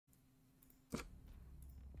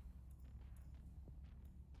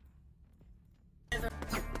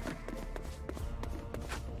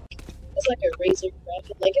like a razor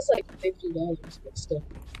graphic. Like it's like $50, but still.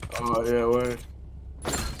 Oh yeah, word.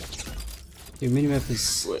 Your minimap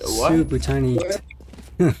is Wait, what? super tiny.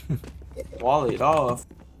 Wall it off.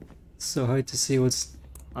 So hard to see what's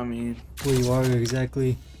I mean, where you are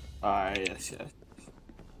exactly. yes.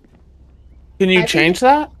 Can you change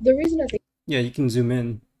that? The reason I think Yeah, you can zoom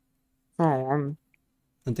in. Oh,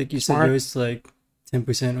 I think you said Smart. yours to like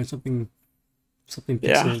 10% or something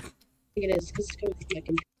Yeah. pixeled. it is because it's coming from my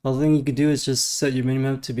computer. All the thing you could do is just set your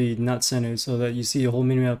minimap to be not centered so that you see your whole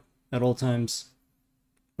minimap at all times.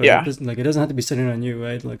 But Yeah. it doesn't have to be centered on you,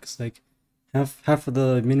 right? Like it's like half of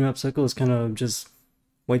the minimap circle is kind of just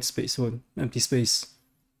white space or empty space.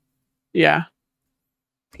 Yeah.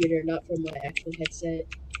 Computer, not from my actual headset.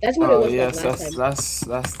 That's what it Oh was yes, like last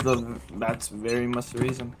time. that's very much the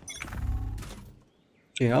reason.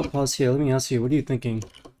 Okay, I'll pause here. Let me ask you, what are you thinking?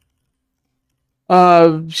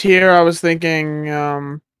 Here I was thinking,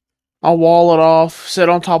 I'll wall it off, sit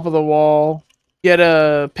on top of the wall, get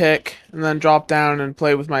a pick, and then drop down and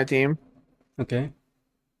play with my team. Okay.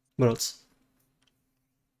 What else?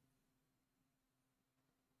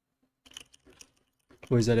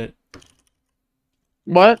 Or is that it?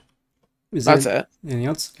 What? Is That's there it. anything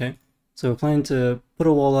else? Okay. So we're planning to put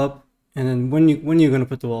a wall up, and then when are you gonna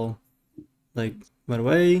put the wall? Like right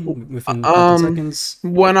away? Within 5 seconds?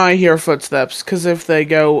 When I hear footsteps, because if they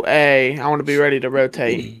go A, I want to be ready to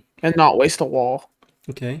rotate and not waste a wall.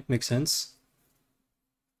 Okay, makes sense.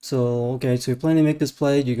 So okay, so you're planning to make this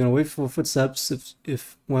play. You're gonna wait for footsteps.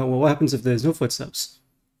 If well, what happens if there's no footsteps?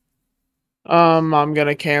 I'm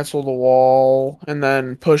gonna cancel the wall and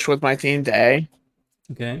then push with my team to A.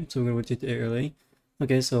 Okay, so we're gonna rotate to A early.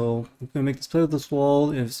 Okay, so we're gonna make this play with this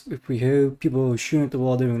wall. If we hear people shooting at the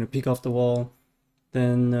wall, then we're gonna peek off the wall.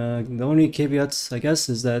 Then the only caveats, I guess,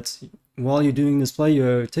 is that while you're doing this play,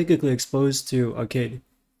 you're technically exposed to arcade.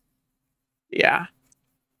 Yeah.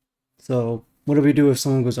 So what do we do if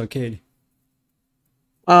someone goes arcade?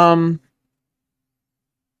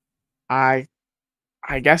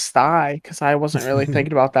 I guess die, because I wasn't really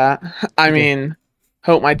thinking about that. I Okay. mean,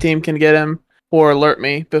 hope my team can get him or alert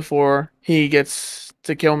me before he gets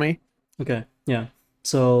to kill me. Okay, yeah.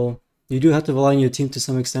 So you do have to rely on your team to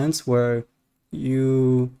some extent, where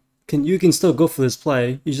you can still go for this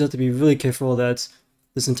play. You just have to be really careful that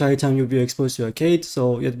this entire time you'll be exposed to arcade.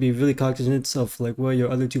 So you have to be really cognizant of like where your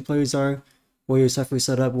other two players are, where your Cypher is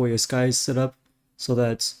set up, where your Sky is set up, so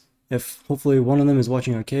that if hopefully one of them is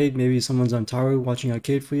watching arcade, maybe someone's on tower watching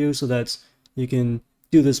arcade for you, so that you can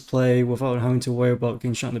do this play without having to worry about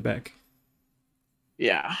getting shot in the back.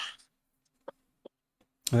 Yeah.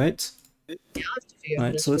 All right. Yeah, I'll have to figure out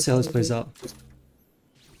Alright, so let's see how this plays out.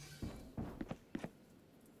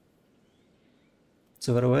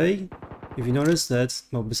 So right away, if you notice that,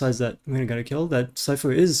 well, besides that we got a kill, that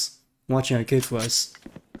Cypher is watching arcade for us.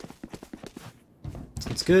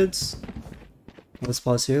 That's good. Let's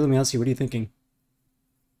pause here. Let me ask you, what are you thinking?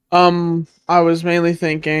 I was mainly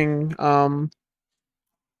thinking, how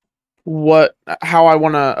I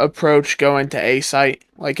want to approach going to A site.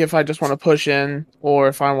 Like if I just want to push in, or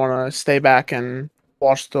if I want to stay back and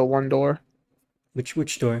watch the one door.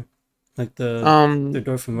 Which door? Like the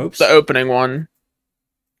door from ropes? The opening one.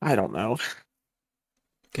 I don't know.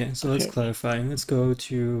 Okay, so let's clarify. Let's go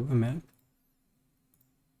to a map.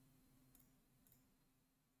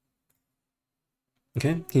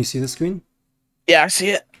 Okay, can you see the screen? Yeah, I see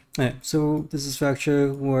it. Alright, so this is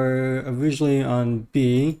Fracture. We're originally on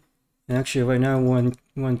B, and actually right now we're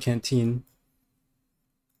on Canteen.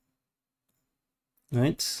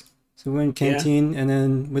 Right, so we're in Canteen, and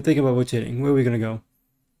then we're thinking about rotating. Where are we gonna go?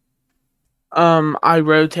 I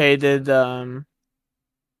rotated,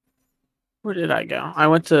 where did I go? I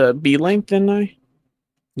went to B-Link, didn't I?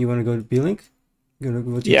 You want to go to B-Link? You gonna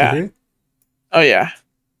rotate Yeah. to here? Oh, yeah.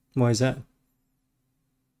 Why is that?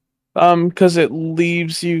 Because it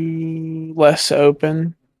leaves you less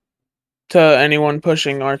open to anyone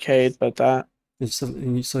pushing arcade, but that.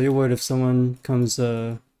 So you're worried if someone comes,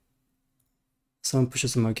 someone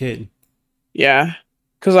pushes some arcade? Yeah.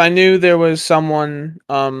 Because I knew there was someone,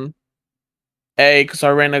 A, because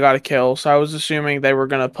Arena got a kill, so I was assuming they were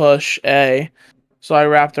going to push A, so I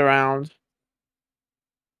wrapped around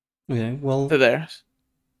Okay, well, to there.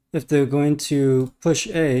 if they're going to push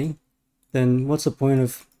A, then what's the point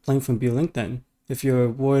of playing from B-Link then? If you're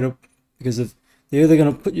worried because if they're either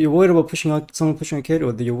gonna you're worried about pushing out someone pushing arcade,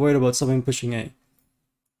 or you're worried about someone pushing A.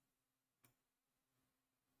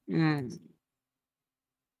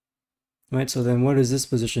 Right, so then what does this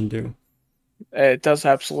position do? It does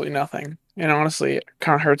absolutely nothing. And honestly, it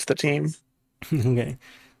kind of hurts the team. Okay.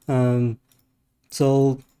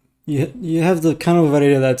 So you have the kind of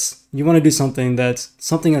idea that you want to do something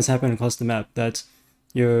has happened across the map, that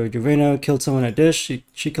your Reyna killed someone at Dish,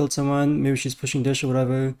 she killed someone, maybe she's pushing Dish or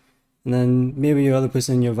whatever, and then maybe your other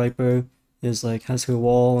person, your Viper, is like has her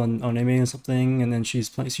wall on aiming or something, and then she's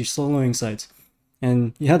soloing sites,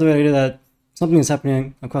 and you have the idea that something is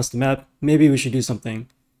happening across the map, maybe we should do something.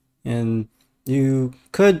 And you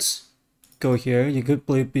could go here, you could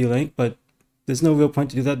play B-Link, but there's no real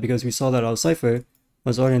point to do that because we saw that our Cypher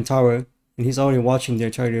was already in tower, and he's already watching the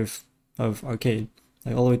entirety of Arcade,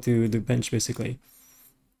 like all the way to the bench basically.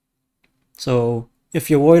 So if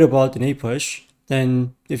you're worried about an A push,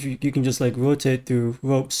 then if you can just like rotate through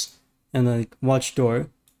ropes and like watch door.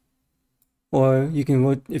 Or you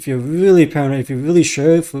can, if you're really paranoid, if you're really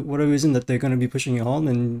sure for whatever reason that they're going to be pushing you home,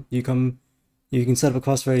 then you can set up a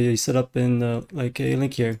crossfire. You set up in like a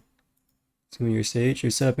link here. It's gonna be your stage. You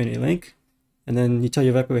set up in a link, and then you tell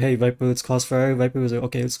your Viper, "Hey Viper, let's crossfire." Viper was like,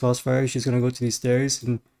 "Okay, let's crossfire." She's gonna go to these stairs,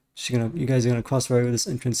 and you guys are gonna crossfire this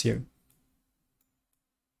entrance here.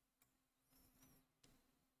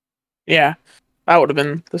 Yeah, that would have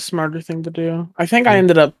been the smarter thing to do. I think I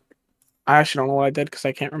ended up. I actually don't know what I did because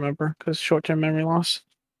I can't remember because short-term memory loss.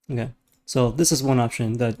 Okay, so this is one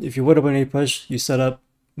option, that if you would have an A push, you set up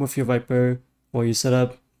with your Viper, or you set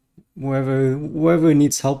up wherever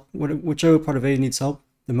needs help, whichever part of A needs help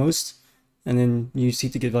the most, and then you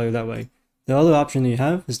seek to get value that way. The other option that you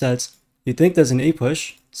have is that you think there's an A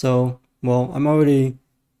push, so, well, I'm already,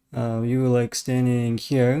 you were like standing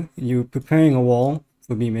here, you're preparing a wall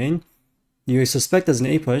for B main, you suspect there's an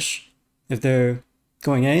A push. If they're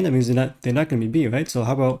going A, that means they're not going to be B, right? So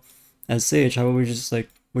how about, as Sage, how about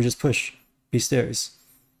we just push B stairs?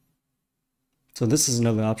 So this is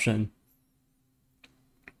another option.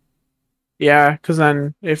 Yeah, because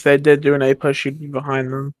then if they did do an A push, you'd be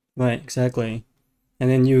behind them. Right, exactly. And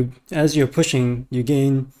then as you're pushing, you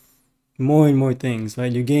gain more and more things,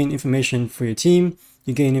 right? You gain information for your team,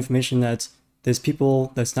 you gain information that there's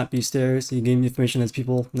people that's not B stairs, you gain information that's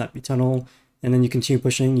people not B tunnel, and then you continue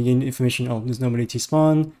pushing, you gain information, oh, there's nobody T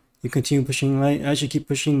spawn, you continue pushing, right? As you keep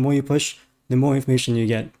pushing, the more you push, the more information you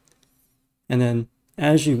get. And then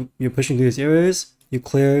as you're pushing through these areas, you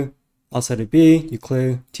clear outside of B, you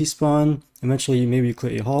clear T spawn, eventually maybe you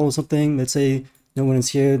clear a hall or something. Let's say no one is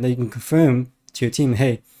here, that you can confirm to your team,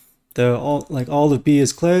 hey, they're all of B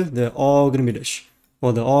is clear, they're all gonna be Dish.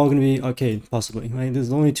 Well, they're all gonna be Arcade, possibly, right?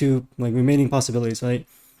 There's only two like remaining possibilities, right?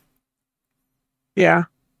 Yeah.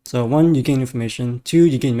 So 1, you gain information. 2,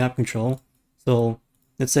 you gain map control. So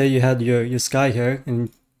let's say you had your Sky here, and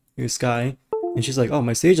your Sky, and she's like, oh,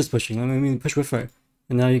 my Sage is pushing, let me push with her.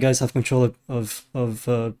 And now you guys have control of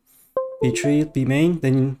B tree, B main.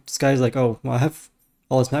 Then Sky's like, oh, well, I have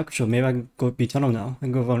all this map control, maybe I can go B tunnel now. I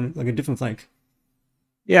can go on like a different flank.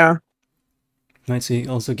 Yeah. Right, so you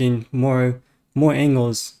also gain more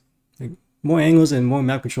angles, like more angles and more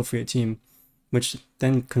map control for your team, which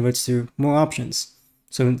then converts to more options.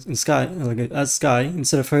 So in Sky, like as Sky,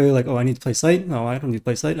 instead of her like, oh, I need to play site, no, I don't need to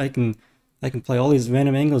play site, I can play all these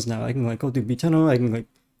random angles now. I can like go through B tunnel, I can like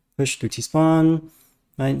push through T spawn,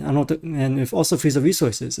 right? I don't, and it also frees up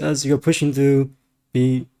resources as you're pushing through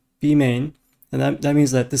B main, and that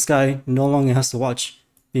means that this guy no longer has to watch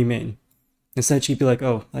B main. Instead, she'd be like,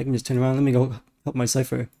 oh, I can just turn around, let me go help my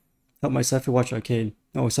Cypher watch Arcade.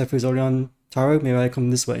 Oh, Cypher's already on tower, maybe I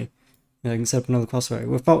come this way, and I can set up another crossfire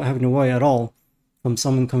without having to worry at all from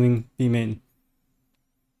someone coming B main.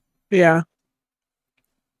 Yeah.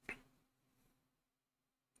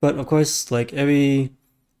 But of course, like every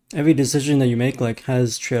decision that you make like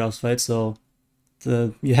has trade-offs, right? So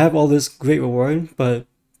you have all this great reward, but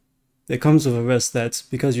it comes with a risk that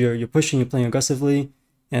because you're pushing, you're playing aggressively,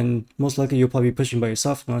 and most likely you'll probably be pushing by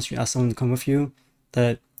yourself unless you ask someone to come with you,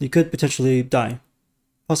 that you could potentially die.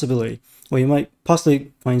 Possibility. Or you might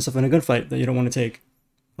possibly find yourself in a gunfight that you don't want to take.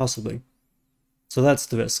 Possibly. So that's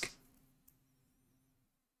the risk.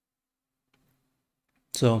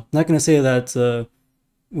 So, not going to say that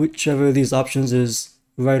whichever of these options is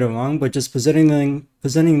right or wrong, but just presenting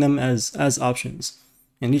them as options.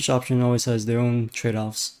 And each option always has their own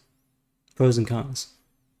trade-offs, pros and cons.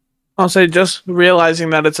 I'll say just realizing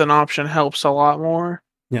that it's an option helps a lot more.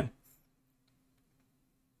 Yeah.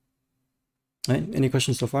 All right, any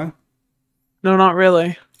questions so far? No, not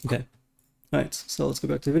really. Okay. All right, so let's go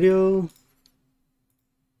back to the video.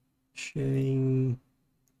 Sharing.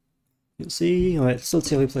 You'll see. All right, so let's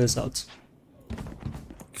see how we play this out.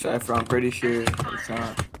 Cypher, I'm pretty sure it's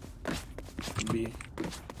not B.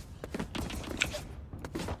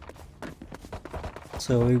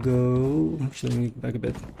 So we go. Actually, let me back a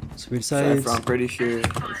bit. So we decide. Cypher, I'm pretty sure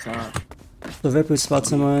it's not. So Viper spots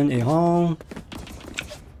someone a hall.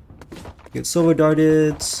 Get silver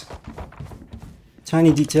darted.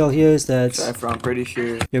 Tiny detail here is that Cypher, I'm pretty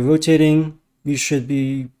sure. you're rotating. You should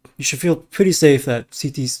feel pretty safe that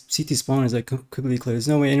CT spawn is like completely clear. There's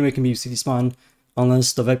no way anyone can be CT spawn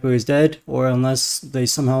unless the Viper is dead or unless they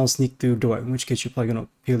somehow sneak through door, in which case you're probably gonna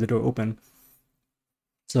hear the door open.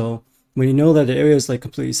 So when you know that the area is like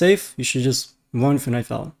completely safe, you should just run for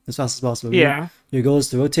Nightfall as fast as possible. Yeah. Your goal is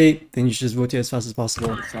to rotate, then you should just rotate as fast as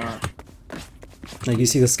possible. It's not. Like you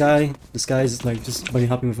see the sky is like just bunny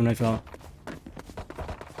hopping from Nightfall.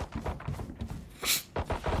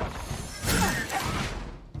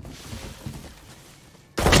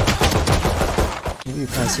 Let me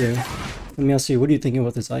pause here. Let me ask you, what are you thinking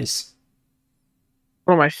about this ice?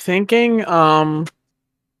 What am I thinking? I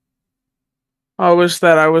was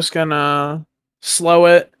gonna slow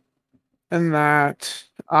it, and that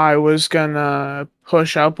I was gonna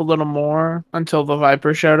push up a little more until the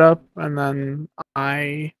Viper showed up, and then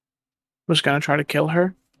I was gonna try to kill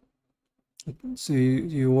her. So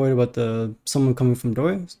you're worried about someone coming from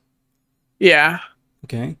doors? Yeah.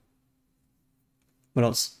 Okay. What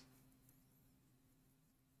else?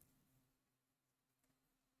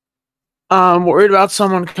 Worried about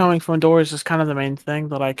someone coming from doors is kind of the main thing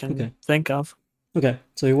that I can Okay. think of. Okay,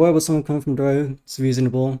 so you're worried about someone coming from door, it's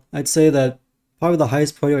reasonable. I'd say that probably the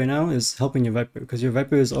highest priority right now is helping your Viper, because your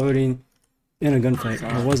Viper is already in a gunfight,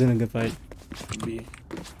 or was in a gunfight. B.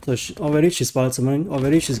 So already she spotted someone,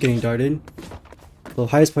 already she's getting darted. So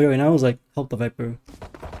highest priority right now is like help the Viper.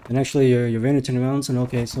 And actually you're ready to turn around, so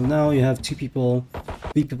okay, so now you have 3 people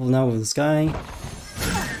now with this guy.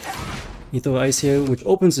 You throw ice here, which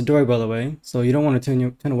opens the door by the way, so you don't want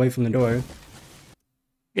to turn away from the door.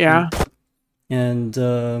 Yeah. And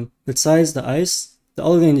besides the ice, the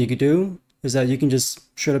other thing you could do is that you can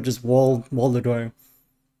just straight up just wall the door,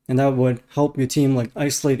 and that would help your team like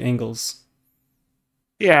isolate angles.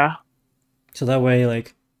 Yeah. So that way,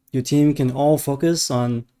 like your team can all focus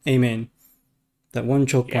on A main, that one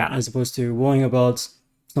choke point, Yeah. as opposed to worrying about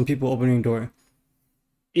some people opening door.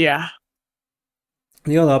 Yeah.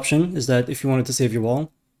 The other option is that if you wanted to save your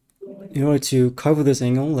wall, in order to cover this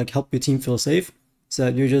angle, like help your team feel safe, so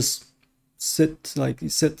that you just sit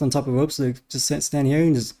on top of ropes, like just stand here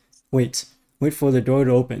and just wait for the door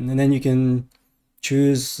to open, and then you can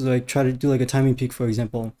choose like try to do like a timing peak, for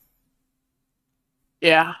example.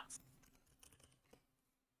 Yeah.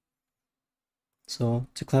 So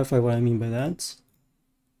to clarify what I mean by that,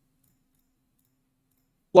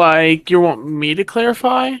 Like, you want me to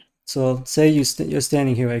clarify? so say you're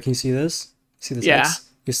standing here, right? Can you see this? See this Yeah. X?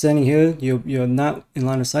 You're standing here. You're not in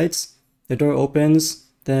line of sights. The door opens.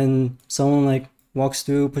 Then someone like walks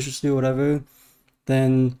through, pushes through, whatever.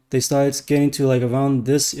 Then they start getting to like around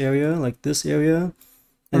this area, like this area,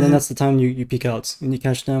 and then that's the time you peek out and you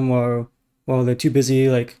catch them while they're too busy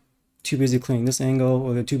clearing this angle,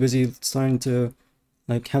 or they're too busy starting to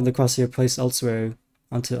like have the crosshair placed elsewhere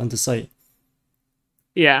onto sight.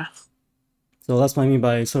 Yeah. So that's what I mean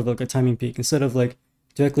by sort of like a timing peak. Instead of like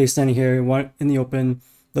directly standing here in the open,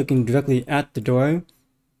 looking directly at the door,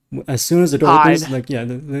 as soon as the door opens, like yeah,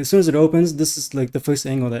 as soon as it opens, this is like the first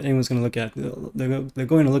angle that anyone's gonna look at. They're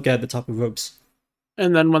going to look at the top of ropes.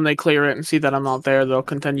 And then when they clear it and see that I'm not there, they'll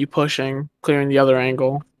continue pushing, clearing the other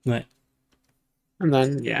angle. Right. And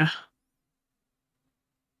then, yeah.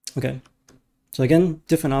 Okay. So again,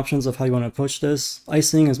 different options of how you want to approach this.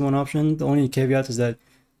 Icing is one option. The only caveat is that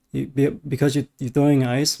because you're throwing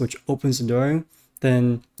ice, which opens the door,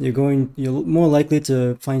 then you're more likely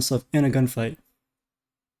to find yourself in a gunfight.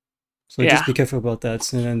 So just be careful about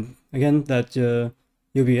that. And then again, that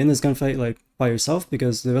you'll be in this gunfight like by yourself,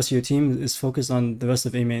 because the rest of your team is focused on the rest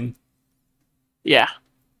of A main. Yeah.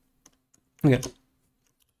 Okay.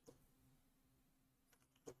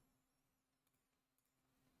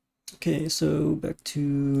 Okay, so back to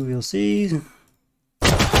VLC.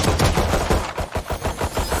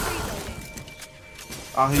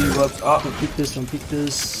 I'll heal you up. Oh. Don't peek this, don't peek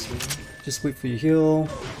this. Just wait for your heal.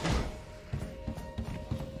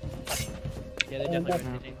 Yeah, they're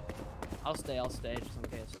definitely rotating. I'll stay, just in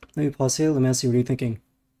case. Let me pause here, let me ask you what you're thinking.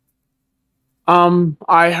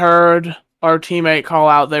 I heard our teammate call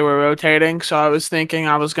out they were rotating, so I was thinking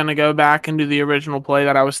I was gonna go back and do the original play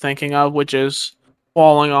that I was thinking of, which is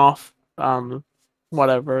falling off,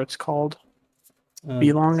 whatever it's called.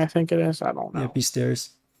 B-long, I think it is. I don't know. Yeah, B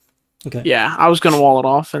stairs. Okay. Yeah, I was gonna wall it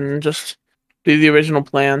off and just do the original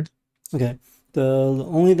plan. Okay. The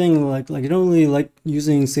only thing like I don't really like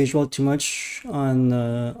using Sage Wall too much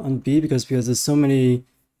on B because there's so many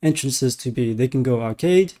entrances to B. They can go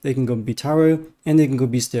arcade, they can go B tower, and they can go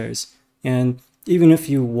B stairs. And even if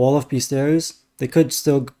you wall off B stairs, they could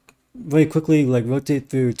still very quickly like rotate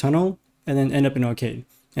through tunnel and then end up in arcade,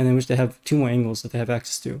 and then which they have 2 more angles that they have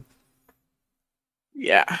access to.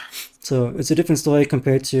 Yeah. So it's a different story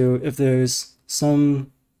compared to if there's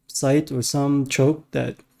some site or some choke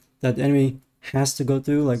that the enemy has to go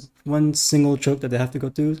through, like one single choke that they have to go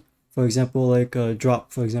through. For example, like a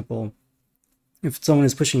drop, for example. If someone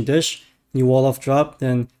is pushing dish, and you wall off drop,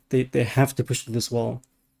 then they have to push through this wall.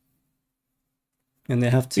 And they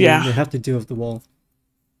have to deal with the wall.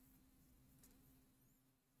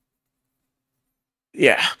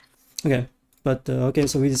 Yeah. Okay. But okay,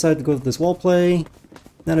 so we decided to go with this wall play.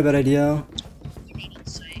 Not a bad idea.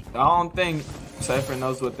 I don't think Cypher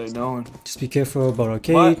knows what they're doing. Just be careful about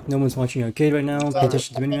arcade. What? No one's watching arcade right now. Pay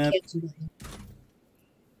attention to the minimap.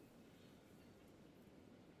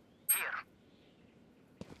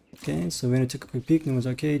 Okay, so we're gonna take a quick peek. No one's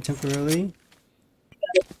arcade temporarily.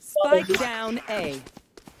 Spike down A.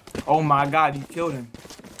 Oh my god, you killed him.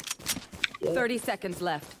 30 seconds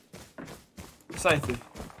left. Cypher,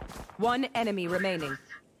 1 enemy remaining.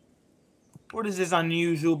 what is this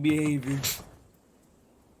unusual behavior?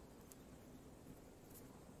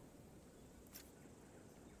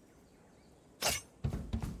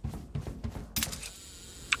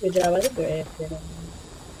 Good job, I think we're after them.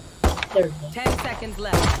 There we go. 10 seconds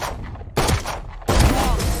left.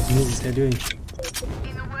 What is this guy doing?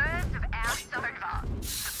 In the words of our Sova,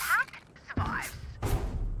 the pack survives.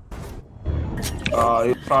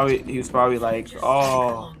 He was probably like,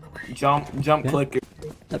 oh, jump Yeah. clicker.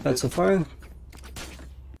 Not bad so far.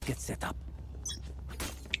 Get set up.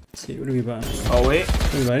 Let's see, what do we buy? Oh wait,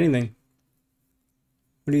 What do we buy? Anything?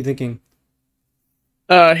 What are you thinking?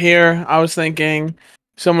 Here I was thinking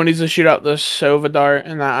someone needs to shoot out the Sova dart,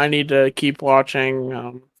 and that I need to keep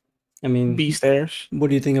watching I mean, B stairs. what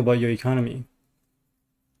do you think about your economy?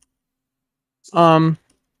 Um,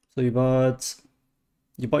 So you bought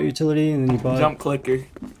utility and then you bought jump clicker,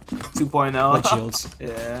 2.0. light shields.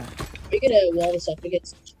 Yeah. We're gonna wall this up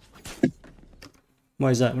against. Why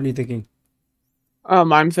is that? What are you thinking?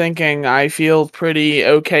 I'm thinking I feel pretty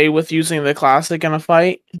okay with using the classic in a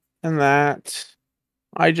fight, and that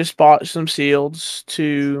I just bought some shields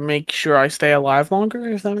to make sure I stay alive longer,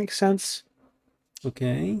 if that makes sense.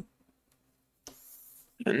 Okay.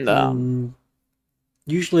 And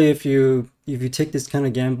Usually if you take this kind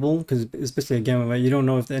of gamble, because it's basically a gamble, right? You don't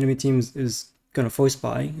know if the enemy team is gonna force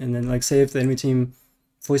buy, and then like say if the enemy team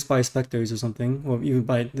force buy specters or something, or even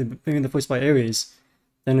maybe the force buy Ares,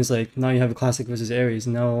 then it's like now you have a classic versus Ares,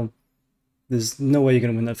 and now there's no way you're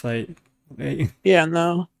gonna win that fight. Right? yeah,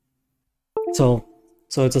 no. So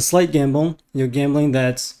it's a slight gamble. You're gambling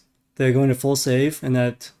that they're going to full save and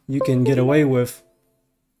that you can get away with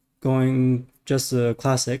going just a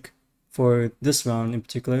classic for this round in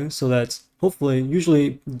particular, so that hopefully,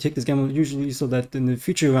 usually you take this gamble usually so that in the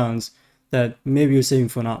future rounds that maybe you're saving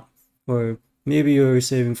for an op, or maybe you're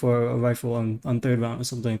saving for a rifle on 3rd round or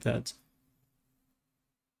something like that.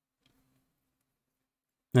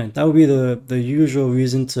 Right, that would be the usual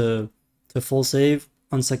reason to full save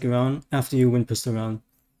on 2nd round after you win pistol round.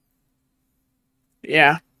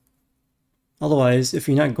 Yeah. Otherwise, if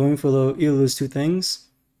you're not going for either of those 2 things,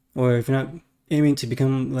 or if you're not aiming to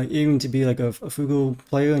be like a frugal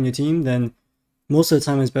player on your team, then most of the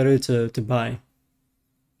time it's better to buy.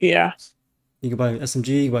 Yeah. You can buy SMG,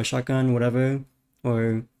 you can buy shotgun, whatever,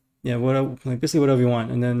 or yeah, whatever, like basically whatever you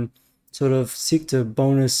want, and then sort of seek to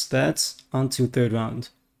bonus stats onto 3rd round.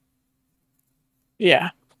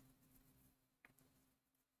 Yeah.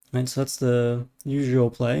 Right, so that's the usual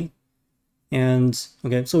play. And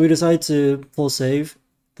okay, so we decide to full save.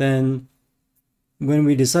 Then when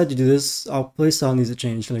we decide to do this, our playstyle needs to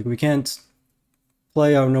change. Like we can't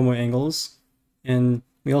play our normal angles, and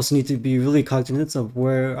we also need to be really cognizant of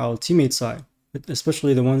where our teammates are,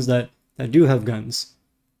 especially the ones that do have guns.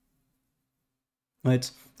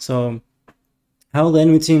 Right, so how the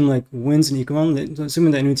enemy team like wins an equal round,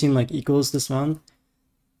 assuming the enemy team like equals this round,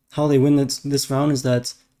 how they win this round is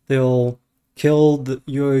that they'll kill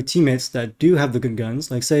your teammates that do have the good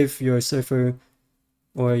guns. Like say if you're a Surfer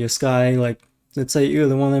or your Sky, like let's say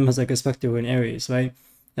either one of them has like a Spectre or an Ares, right?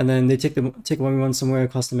 And then they take 1v1 somewhere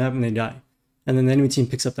across the map and they die. And then the enemy team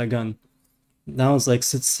picks up that gun. Now it's like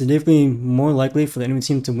significantly more likely for the enemy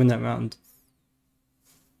team to win that round.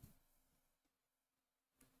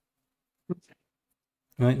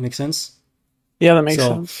 Right, makes sense? Yeah, that makes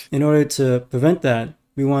So, sense. in order to prevent that,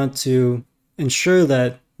 we want to ensure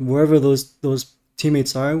that wherever those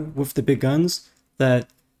teammates are with the big guns, that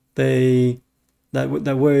we're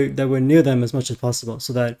near them as much as possible,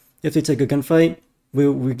 so that if they take a gunfight,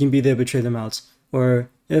 we can be there to betray them out. Or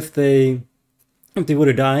if they were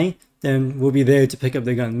to die, then we'll be there to pick up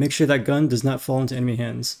their gun. Make sure that gun does not fall into enemy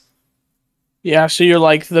hands. Yeah, so you're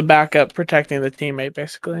like the backup protecting the teammate,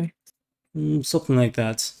 basically. Something like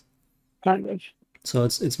that. Kind of. So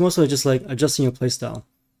it's mostly just like adjusting your playstyle.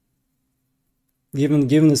 Given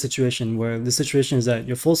the situation where the situation is that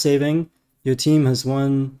you're full saving, your team has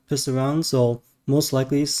one pistol round, so most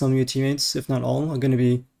likely some of your teammates, if not all, are going to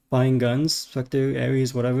be buying guns, Spectre,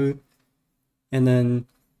 Ares, whatever. And then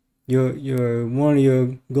your one of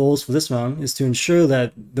your goals for this round is to ensure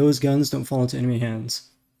that those guns don't fall into enemy hands.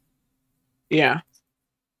 Yeah.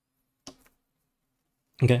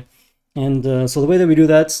 Okay. And so the way that we do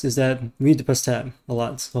that is that we need to press tab a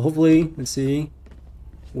lot. So hopefully, let's see,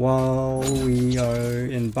 while we are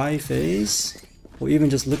in buy phase, or even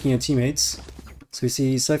just looking at teammates, so we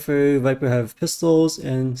see Cypher, Viper have pistols,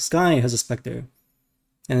 and Sky has a Spectre.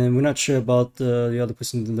 And we're not sure about the other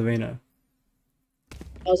person, the Lorena.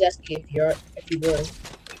 I was asking if you were.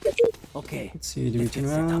 Okay. Let's see, do we turn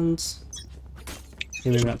around? Okay,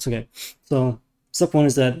 maybe not. It's okay. So step one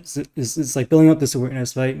is that it's like building up this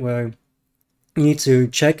awareness, right? Where you need to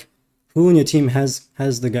check who in your team has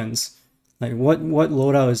the guns. Like what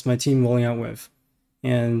loadout is my team rolling out with?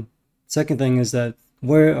 And second thing is that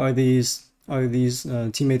where are these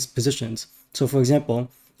teammates positioned? So for example,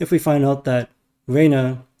 if we find out that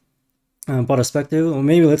Reyna bought a Spectre, or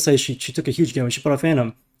maybe let's say she took a huge game and she bought a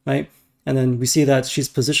Phantom, right? And then we see that she's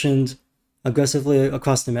positioned aggressively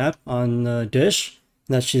across the map on Dish,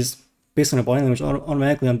 and that she's based on her body language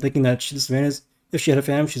automatically. I'm thinking that if she had a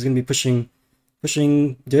Phantom, she's gonna be pushing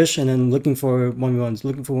Dish and then looking for 1v1s,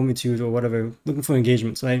 looking for 1v2s or whatever, looking for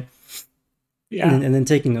engagements, right? Yeah. And then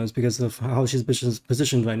taking those because of how she's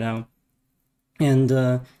positioned right now. And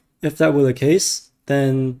if that were the case,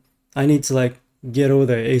 then I need to like get over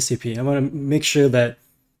there ASAP. I want to make sure that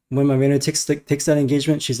when my Reyna takes that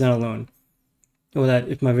engagement, she's not alone. Or that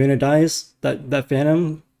if my Reyna dies, that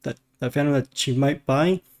Phantom that she might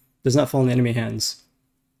buy does not fall in enemy hands.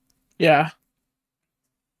 Yeah.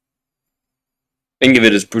 Think of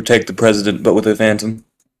it as protect the president, but with a Phantom.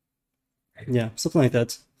 Yeah, something like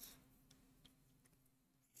that.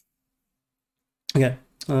 Okay,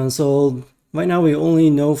 so right now we only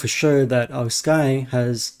know for sure that our Sky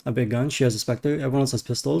has a big gun. She has a Spectre. Everyone else has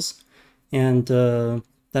pistols. And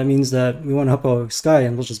that means that we want to help our Sky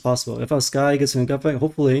as much as possible. If our Sky gets in a gunfight,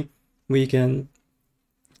 hopefully we can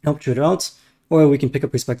help shoot her out, or we can pick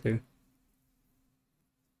up her Spectre.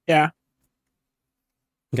 Yeah.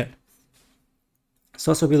 Okay. So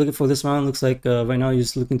that's what we're looking for this round. Looks like right now you're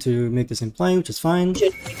just looking to make the same play, which is fine.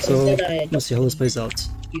 So let's see how this plays out.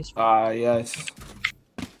 Yes.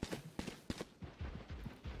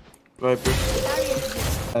 Viper.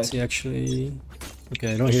 Let's see, actually.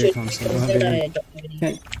 Okay, I don't hear your comms, so I don't have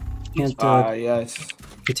any. Can't Yes.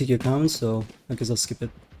 critique your comms, so I guess I'll skip it.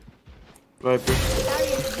 Viper.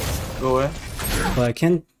 Go away. But I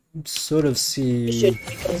can sort of see. Yes.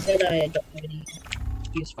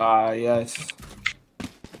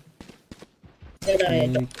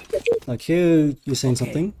 Like here, you're saying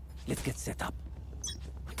something. Let's get set up.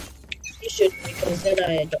 You should, because then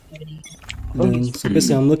I don't have any. And then, so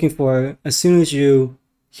basically, I'm looking for as soon as you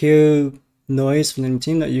hear noise from the enemy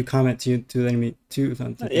team that you comment to the enemy to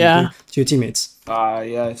your teammates.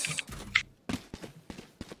 Yes.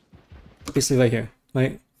 Basically, right here,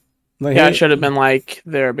 right Yeah, here. it should have been like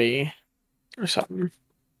there be or something.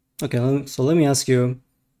 Okay, so let me ask you,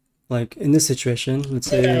 like in this situation, let's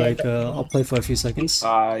say like I'll play for a few seconds.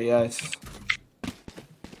 Yes.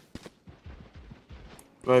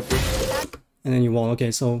 Viper. And then you wall.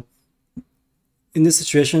 Okay, so in this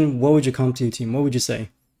situation, what would you come to your team? What would you say?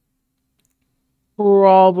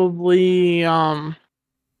 Probably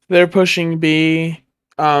they're pushing B.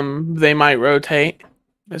 They might rotate.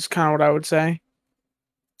 That's kind of what I would say.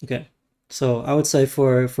 Okay, so I would say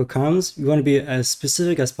for comms, you want to be as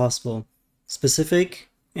specific as possible, specific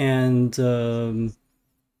and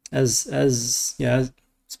as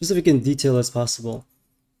specific in detail as possible,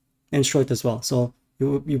 and short as well. So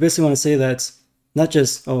you basically want to say that not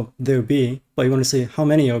just they're B, but you want to say how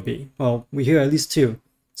many are B. Well, we hear at least 2,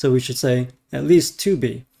 so we should say at least 2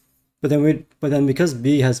 B. But then because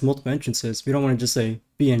B has multiple entrances, we don't want to just say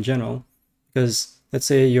B in general, because let's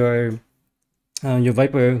say your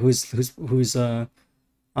Viper who's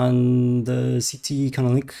on the CT kind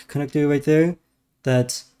of link connector right there,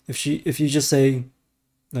 that if you just say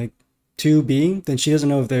like 2B, then she doesn't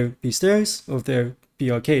know if they're B stairs or if they're B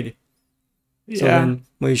arcade. Yeah. So then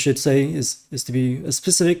what you should say is to be as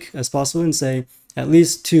specific as possible and say at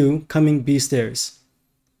least 2 coming B stairs,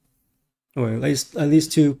 or at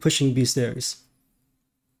least 2 pushing B stairs.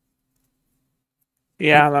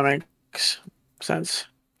 Yeah, that makes sense.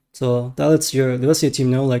 So that lets the rest of your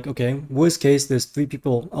team know, like, okay, worst case, there's 3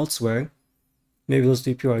 people elsewhere, Maybe those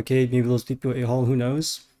 3 people are arcade, maybe those 3 people are A hall, who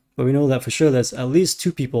knows? But we know that for sure there's at least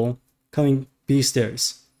 2 people coming B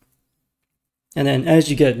stairs. And then as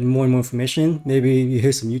you get more and more information, maybe you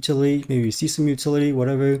hear some utility, maybe you see some utility,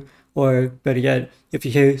 whatever. Or better yet, if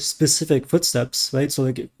you hear specific footsteps, right? So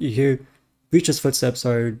like you hear Breach's footsteps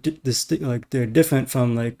are like they're different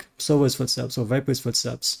from like Sova's footsteps or Viper's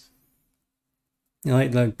footsteps. You know,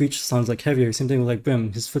 like Breach sounds like heavier. Same thing with like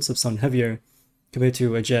Brim. His footsteps sound heavier compared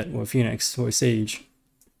to a Jet or a Phoenix or a Sage.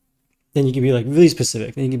 Then you can be like really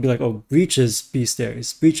specific. Then you can be like, oh, Breach is B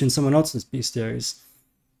stairs. Breach and someone else's B stairs.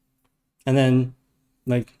 And then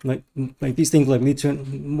like these things like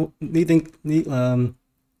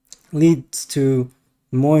leads to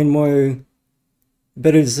more and more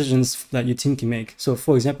better decisions that your team can make. So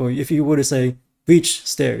for example, if you were to say Breach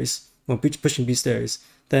stairs or Breach pushing B stairs,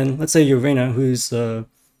 then let's say your Reyna, who's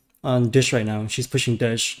on Dish right now, she's pushing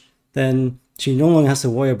Dish, then she no longer has to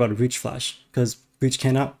worry about a Breach flash because Breach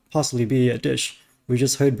cannot possibly be at Dish. We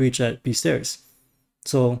just heard Breach at B stairs.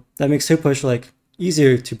 So that makes her push like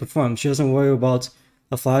easier to perform. She doesn't worry about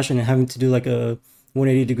a flash and having to do like a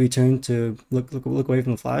 180-degree turn to look away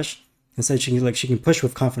from the flash. Instead, she can push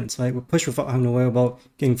with confidence, right? We'll push without having to worry about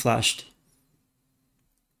getting flashed.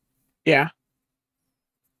 Yeah.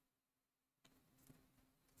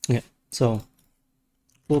 Okay, so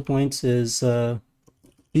 4 points is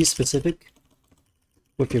be specific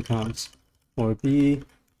with your comms, or be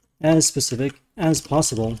as specific as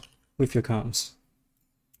possible with your comms.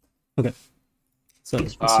 Okay, so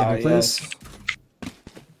let's see how it plays. Yes.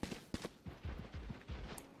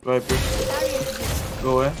 Viper.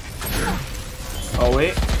 Go away. Oh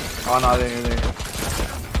wait. Oh no, there.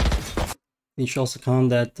 You should also count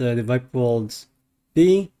that the Viper walled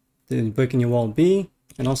B, the breaking your wall B,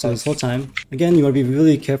 and also this whole time. Again, you want to be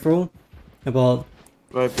really careful about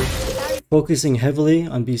Viper. focusing heavily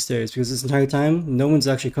on B stairs, because this entire time, no one's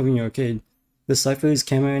actually covering your arcade. This Cypher is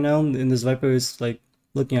camera right now, and this Viper is like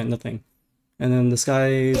looking at nothing. And then this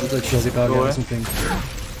guy looks like she has a guard or something.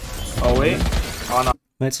 Oh wait. Oh no.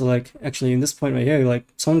 Right, so like actually in this point right here, like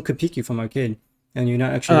someone could peek you from arcade, and you're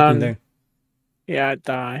not actually looking there. Yeah, I'd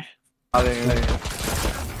die. Oh, there.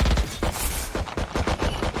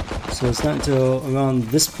 So it's not until around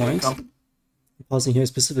this point, I'm pausing here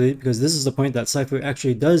specifically because this is the point that Cypher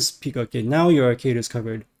actually does peek arcade. Now your arcade is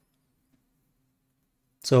covered.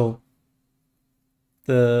 So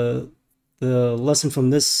the lesson from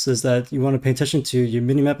this is that you want to pay attention to your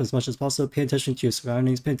minimap as much as possible, pay attention to your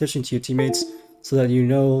surroundings, pay attention to your teammates, so that you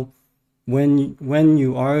know when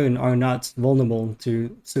you are and are not vulnerable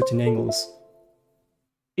to certain angles.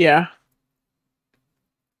 Yeah.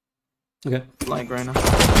 Okay. Blank right now.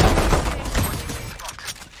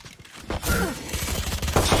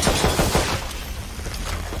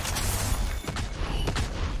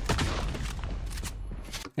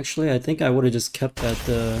 Actually, I think I would have just kept that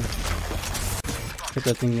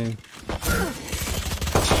thing there.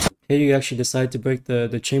 Here you actually decide to break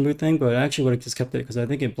the chamber thing, but I actually would have just kept it because I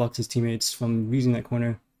think it blocks his teammates from using that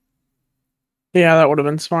corner. Yeah, that would have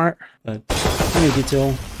been smart. But any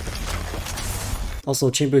detail. Also,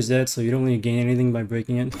 chamber is dead, so you don't really gain anything by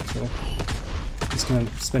breaking it. So just kind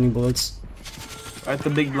of spending bullets. Fight the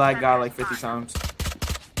big black guy like 50 times.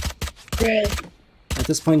 At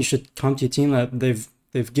this point, you should come to your team that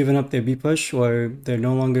they've given up their B push, or they're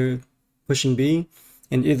no longer pushing B,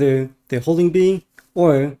 and either they're holding B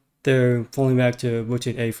or they're falling back to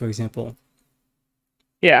rotate A, for example.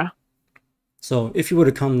 Yeah. So if you were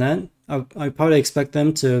to come that, I'd probably expect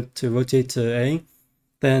them to rotate to A.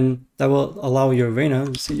 Then that will allow your Reyna,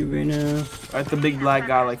 let's see your Reyna. Fight the big black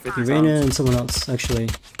guy like 50 your times. Reyna and someone else, actually.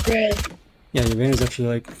 Yeah, your Reyna's actually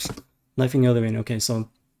like knifing the other Reyna. Okay, so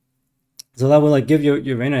that will like give your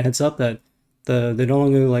Reyna a heads up that they're no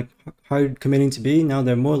longer like hard committing to B. Now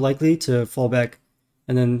they're more likely to fall back,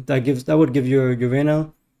 and then that would give your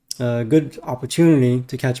Reyna a good opportunity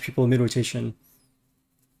to catch people mid rotation.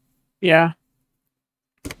 Yeah.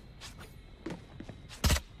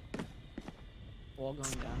 Wall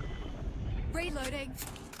going down. Reloading.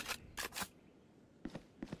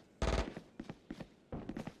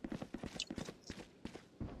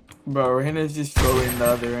 Bro, Reyna's just throwing the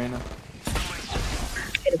other Reyna.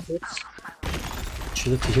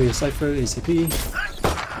 Should look to hear your Cypher, ACP.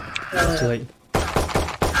 Too late.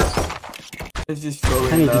 It's just throwing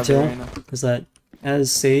Tiny the other detail Reyna. is that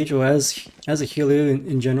as Sage or as a healer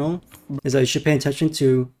in general, is that you should pay attention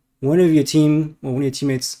to one of your team or one of your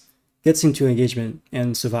teammates gets into engagement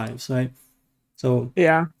and survives, right? So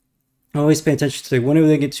Yeah. always pay attention to whenever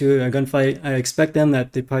they get to a gunfight, I expect them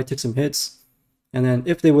that they probably took some hits. And then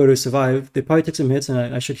if they were to survive, they probably took some hits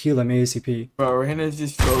and I should heal them ASAP. Bro, Reyna's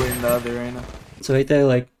just throwing the other Reyna. So right there,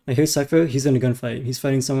 like, here's Cypher, he's in a gunfight. He's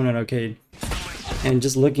fighting someone at arcade. And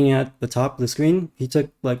just looking at the top of the screen, he took,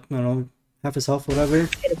 like, I don't know, half his health, whatever.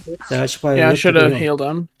 That I should probably Yeah, I look to should the have heal. healed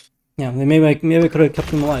him. Yeah, maybe I could have kept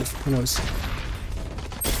him alive. Who knows?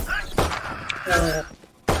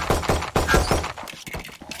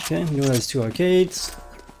 Okay, you know there's 2 arcades.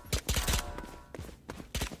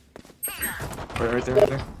 Right there, right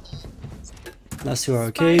there. Last 2 are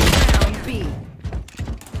arcade. Down B.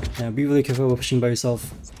 Yeah, be really careful with pushing by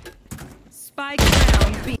yourself. Spike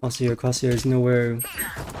down B. Also, your crosshair is nowhere.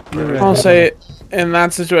 I'll say, in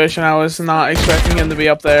that situation, I was not expecting him to be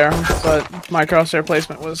up there, but my crosshair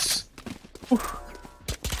placement was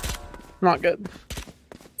not good.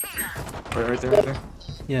 Right there, right there.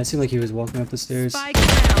 Yeah, it seemed like he was walking up the stairs. Spike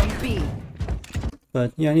down B.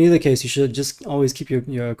 But yeah, in either case, you should just always keep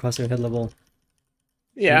your crosshair head level.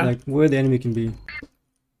 Yeah. Like where the enemy can be.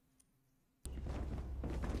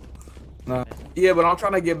 No. Yeah, but I'm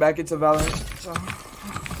trying to get back into Valorant. So.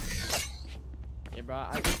 Yeah, bro,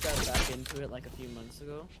 I just got back into it like a few months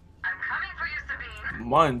ago. I'm coming for you, Sabine.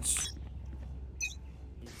 Months.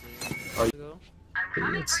 Are you- Ago.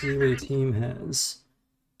 Okay, let's see what your team has.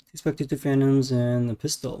 2 Spectre, 2 Phantoms, and a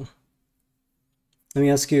pistol. Let me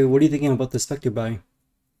ask you, what are you thinking about the Spectre buy?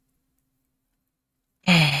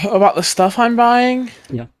 About the stuff I'm buying?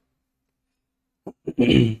 Yeah.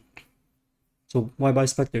 So why buy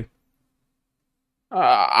Spectre?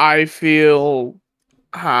 I feel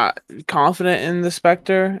confident in the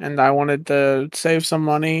Spectre, and I wanted to save some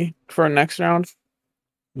money for next round.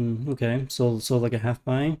 Okay, so like a half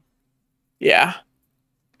buy? Yeah.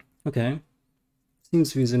 Okay.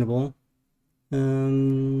 Seems reasonable. Let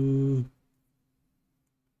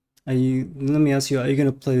me ask you, are you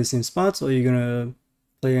gonna play the same spots or are you gonna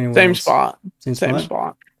play anywhere Same else? spot. Same Same spot?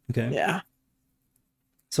 spot. Okay. Yeah.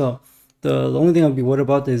 So the only thing I'll be worried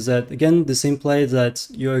about is that, again, the same play that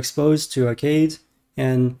you're exposed to arcade,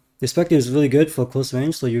 and the Spectre is really good for close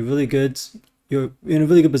range, so you're in a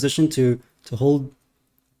really good position to hold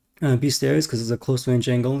B stairs because it's a close range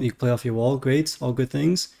angle. You can play off your wall, great, all good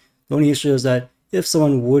things. The only issue is that if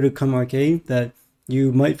someone were to come arcade, that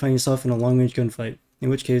you might find yourself in a long range gunfight, in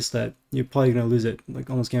which case that you're probably gonna lose it, like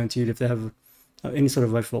almost guaranteed, if they have any sort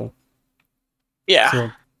of rifle. Yeah.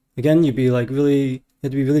 So again, you have to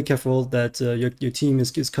be really careful that your team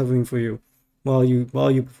is covering for you while you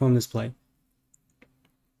perform this play.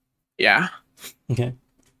 Yeah. Okay.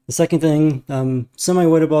 The second thing, semi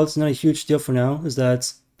worried about, it's not a huge deal for now, is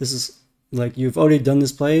that this is like you've already done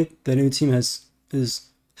this play. The new team has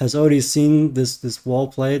already seen this wall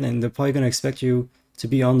play, and they're probably gonna expect you to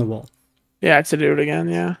be on the wall. Yeah, to do it again,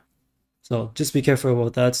 yeah. So just be careful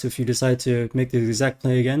about that if you decide to make the exact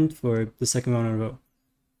play again for the second round in a row.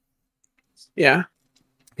 Yeah.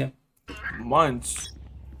 Okay. Months.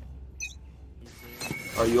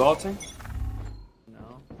 Are you alting?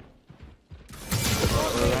 No.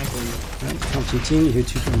 Alright, come to your team, you hear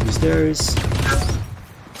 2 people on the stairs.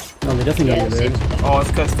 No, they definitely got you there. Oh, it's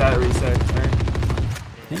because that reset. Right?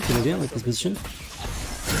 Okay, good idea, I like this position.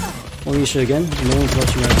 Only issue again, no one's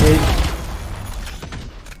watching your arcade.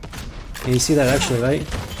 And you see that actually, right?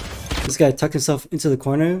 This guy tucked himself into the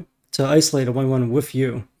corner to isolate a 1-1 with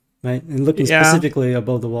you, right? And looking specifically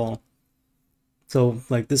above the wall. So,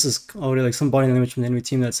 like, this is already like some body language from the enemy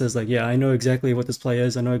team that says, like, yeah, I know exactly what this play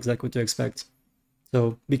is, I know exactly what to expect.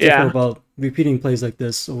 So, be careful about repeating plays like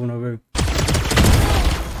this over and over.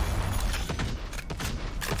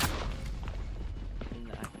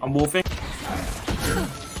 I'm wolfing.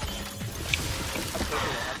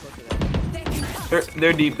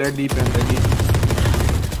 They're deep. They're deep in. They're deep.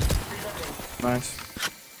 Nice.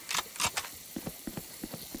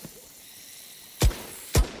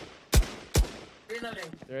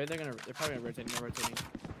 They're probably gonna rotate. No rotating.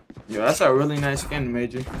 Yo, that's a really nice skin,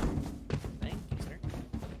 Major. Thank you, sir.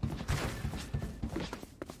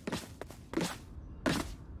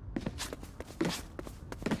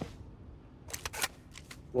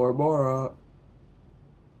 Bora Bora.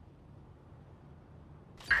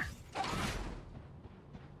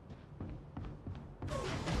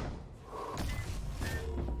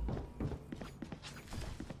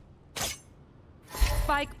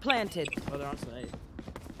 Spike planted. Oh, they're on site.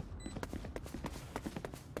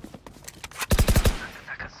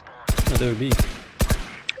 Oh, there would be.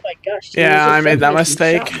 Oh my gosh. Yeah, I made that She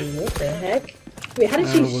mistake. shot me. What the heck? Wait, how did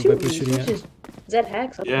I she don't know what shoot weapon me? shooting at. Is that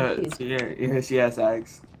hacks? I'm Yeah, confused. she has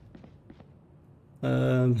ags.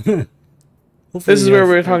 Hopefully This is you where have-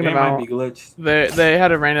 we were talking That game might about. be glitched. They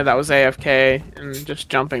had a Reyna that was AFK and just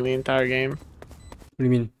jumping the entire game. What do you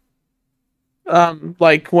mean?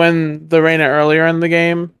 Like when the Reyna earlier in the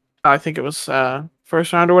game, I think it was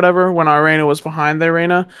first round or whatever, when our arena was behind the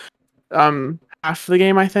arena. Half the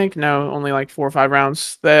game, I think. No, only like 4 or 5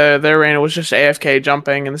 rounds. The arena was just AFK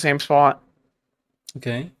jumping in the same spot.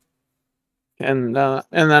 Okay. And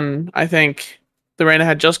then I think the arena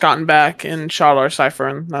had just gotten back and shot our cipher,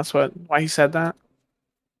 and that's why he said that.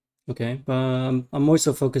 Okay, but I'm more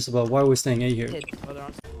so focused about why we're staying A here.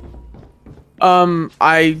 I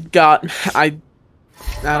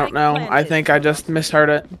don't know. I think I just misheard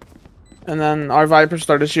it. And then our Viper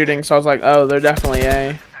started shooting, so I was like, oh, they're definitely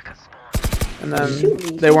A. And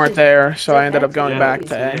then they weren't there, so I ended up going back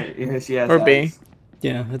to A. Yes, Or B.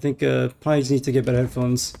 Yeah, I think probably just need to get better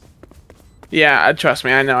headphones. Yeah, trust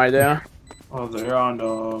me, I know I do. Oh, they're on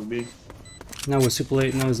the B. Now we're super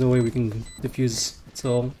late, now there's no way we can defuse.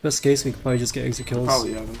 So, best case, we could probably just get exit kills.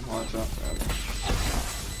 Probably have them. Watch out.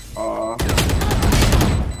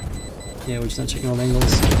 Yeah, we're just not checking all the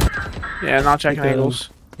angles. Yeah, not checking angles.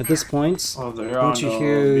 At this point, Oh, they're on once you the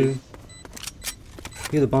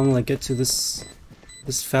hear the bomb like get to this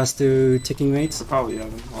faster ticking rate, probably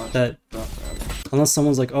have them. Watch that unless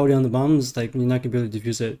someone's like already on the bombs, like you're not gonna be able to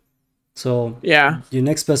defuse it. So Yeah. your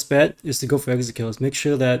next best bet is to go for exit kills. Make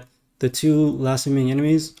sure that the 2 last remaining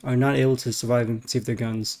enemies are not able to survive and save their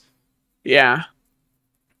guns. Yeah.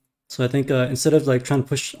 So I think instead of like trying to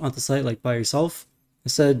push onto site like by yourself,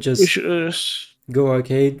 instead We just should go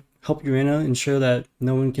arcade, help your arena, ensure that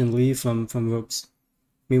no one can leave from ropes.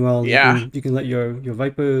 Meanwhile, Yeah. you can let your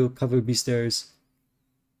Viper cover B stairs.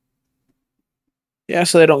 Yeah,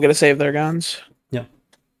 so they don't get to save their guns. Yeah.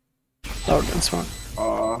 That would have been smart.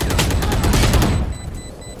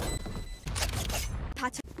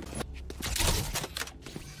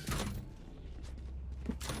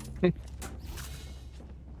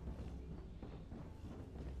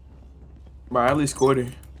 But I at least scored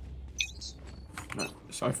it. No,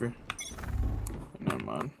 Cypher. Never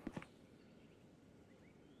mind.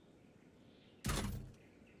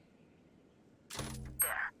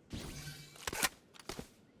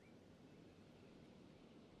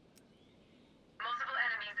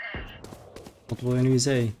 Multiple enemies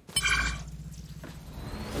A.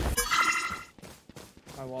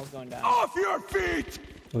 My wall's going down. Off your feet!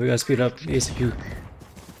 Oh, we gotta speed up ACP.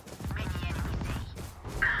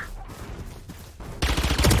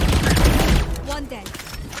 One dead.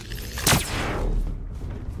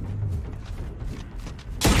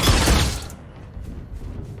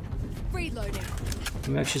 Reloading.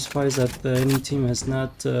 I'm actually surprised that the enemy team has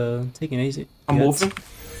not taken AC. I'm yet. moving.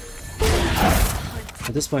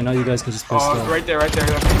 At this point, now you guys can just press Right there. Return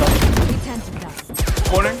to dust.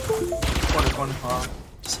 Corner.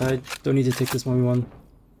 Just hide. Don't need to take this 1v1.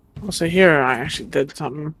 I'll say here, I actually did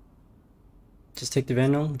something. Just take the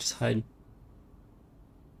Vandal, just hide.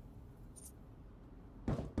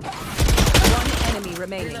 One enemy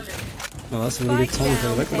remaining. Oh, that's a really good time for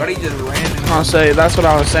the Viper. Buddy just ran in. I'll say that's what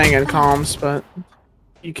I was saying in comms, but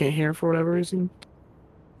you can't hear for whatever reason.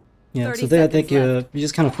 Yeah, 30 so there I seconds think you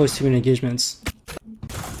just kind of force too many engagements.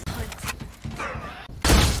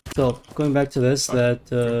 So, going back to this, that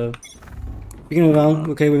beginning of round,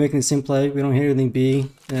 okay, we're making the same play, we don't hear anything B,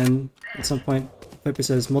 and at some point, Viper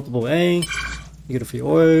says multiple A, you get a free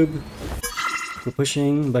orb, we're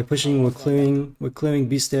pushing, by pushing we're clearing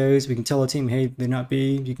B stairs, we can tell our team, hey, they're not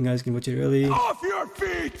B, you guys can rotate early. Off your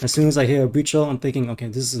feet! As soon as I hear a breach shell, I'm thinking, okay,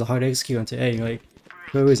 this is the hard execute onto A, like,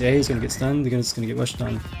 whoever's A is gonna get stunned, they're just gonna get rushed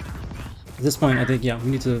on. At this point, I think, yeah,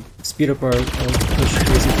 we need to speed up our push to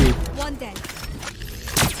ACP. One dead.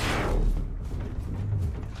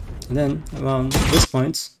 And then, around this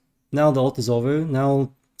point, now the ult is over,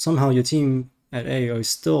 now somehow your team at A are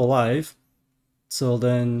still alive, so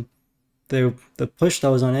then the push that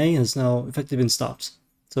was on A has now effectively been stopped.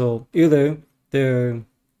 So either they're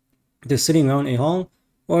sitting around A hall,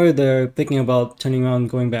 or they're thinking about turning around and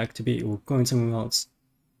going back to B, or going somewhere else.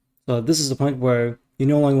 So this is the point where you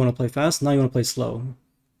no longer want to play fast, now you want to play slow.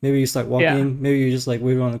 Maybe you start walking, maybe you just like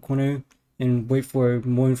wait around the corner and wait for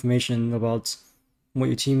more information about what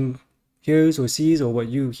your team hears or sees or what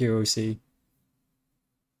you hear or see.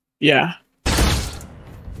 Yeah.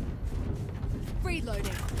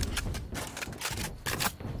 Reloading.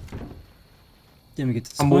 Then we get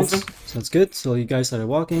to this I'm point, moving. so that's good. So you guys started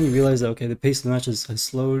walking, you realize that okay, the pace of the match has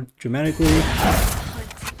slowed dramatically.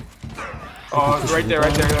 Right there.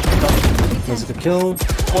 That's a good kill.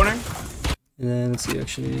 Corner. And then let's see,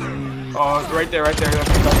 actually, Right there. Return to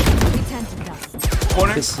dust.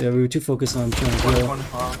 Corner. because we were too focused on trying to kill.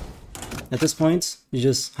 At this point, you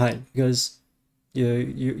just hide because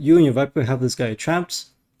you and your Viper have this guy trapped,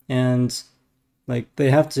 and like they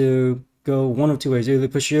have to go one of two ways. Either they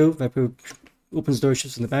push you, Viper opens the door,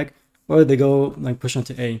 shoots in the back, or they go like push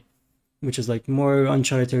onto A. which is like more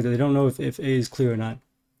uncharted territory. They don't know if A is clear or not.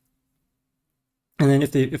 And then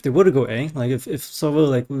if they were to go A, like if Sova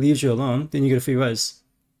like leaves you alone, then you get a free res.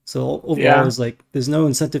 So overall, it's like there's no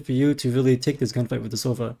incentive for you to really take this gunfight with the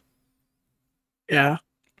Sova. Yeah.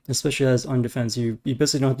 Especially as on defense, you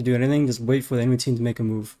basically don't have to do anything. Just wait for the enemy team to make a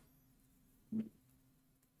move.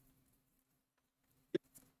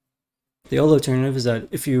 The other alternative is that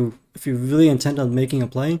if you really intend on making a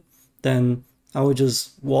play, then I would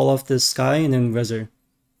just wall off this sky and then res her.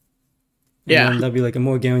 Yeah. And that'd be like a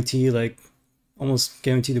more guarantee, like almost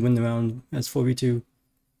guaranteed to win the round as 4v2.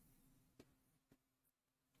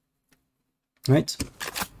 Right?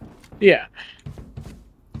 Yeah.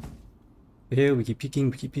 Here we keep peeking,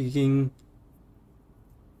 we keep peeking.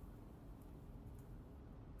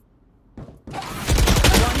 One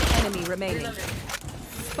enemy remaining.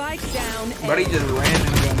 Spike down. Buddy just ran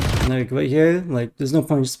and And like right here, like there's no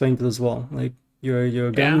point spraying to this wall. Like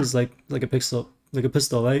your gun is like a pistol,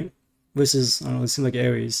 right? Versus I don't know, it seems like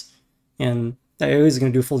Ares, and that Ares is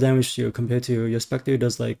gonna do full damage to you compared to your Spectre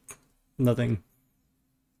does like nothing.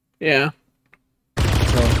 Yeah.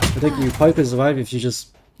 So I think you probably could survive if you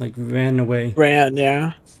just like ran away.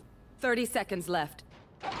 Yeah. 30 seconds left.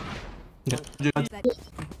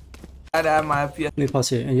 I'd add my FPS. Let me pause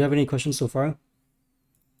here. And you have any questions so far?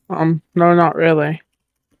 No, not really.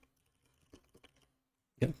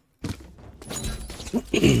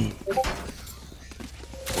 Wait,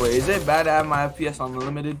 is it bad to have my FPS on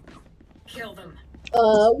unlimited? Kill them.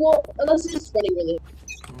 Well, unless it's just running really.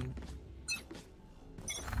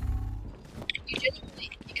 You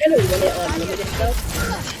kind of run it on limited stuff.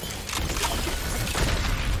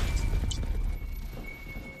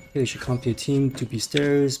 Okay, you should comp your team to B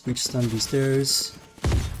stairs, breach stun B stairs.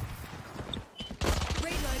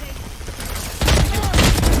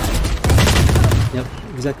 Yep,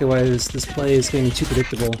 exactly why this play is getting too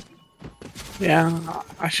predictable. Yeah,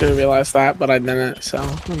 I should have realized that, but I didn't, so...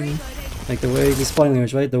 Like the way this spotting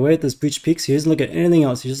image, right? The way this breach peaks, he doesn't look at anything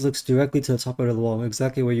else. He just looks directly to the top of the wall,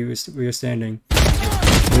 exactly where you're standing.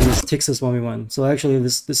 And he just takes this 1v1. So actually,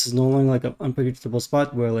 this is no longer like an unpredictable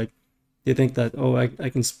spot where like they think that, oh, I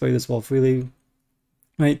can spray this wall freely,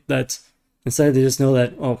 right? That instead they just know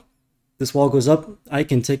that, oh, this wall goes up, I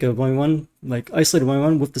can take a 1v1, like isolated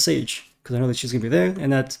 1v1 with the Sage, because I know that she's gonna be there,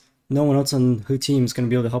 and that no one else on her team is gonna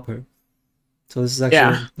be able to help her. So this is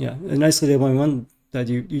actually an isolated 1v1 that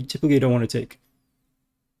you typically don't want to take.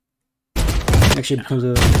 Actually, it becomes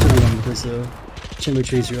a tricky one because the chamber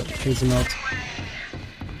trades them out.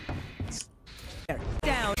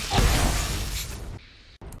 Down.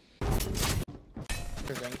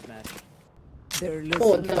 Ranked match.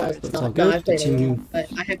 Oh no, it's That's all not. good. No, I've played The team it, but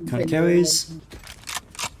I haven't kind of played carries.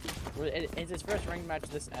 It's his first ranked match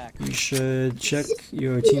this act. You should check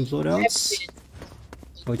your team's loadouts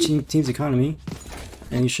or team's economy,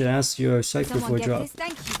 and you should ask your Cypher for a drop.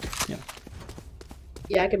 Yeah.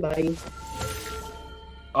 Yeah, I can buy you.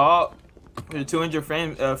 Oh, the 200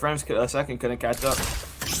 frames a second couldn't catch up.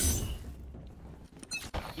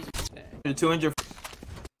 The 200.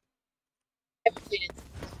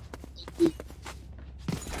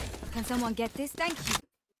 Can someone get this? Thank you.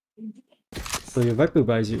 So your Viper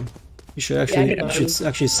buys you. You should actually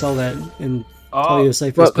actually sell that and tell your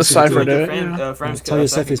Cypher Let the Cypher do it. Tell your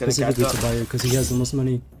Cypher specifically to buy it because he has the most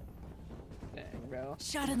money. Dang, bro.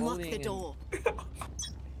 Shut and lock the door.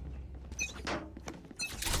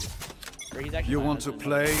 You want to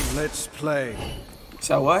play? Let's play.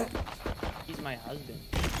 So what? He's my husband.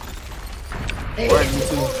 Where you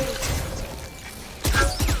two?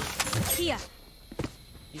 Here.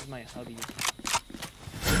 He's my hubby.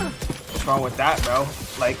 What's wrong with that, bro?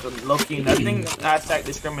 Like low-key nothing. Hashtag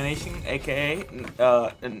discrimination, aka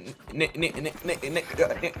Now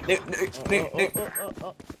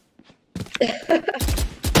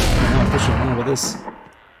pushing on with this.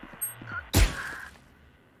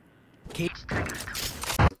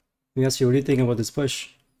 Yes, what do you think about this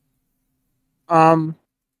push?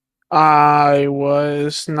 I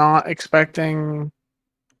was not expecting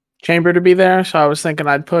Chamber to be there, so I was thinking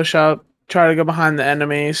I'd push up, try to go behind the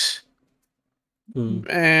enemies,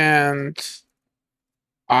 and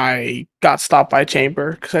I got stopped by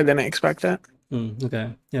Chamber because I didn't expect that.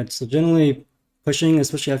 Okay, yeah. So generally, pushing,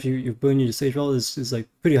 especially after you burn your stage roll, is like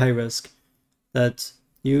pretty high risk. That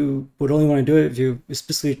you would only want to do it if you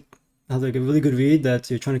especially have like a really good read that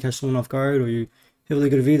you're trying to catch someone off guard, or you have a really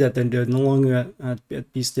good read that then they're no longer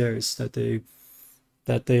at B stairs, that they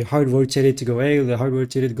hard rotated to go A, or they hard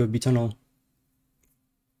rotated to go B tunnel.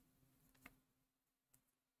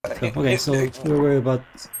 So, okay, so we're worried about.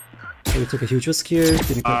 So we took a huge risk here.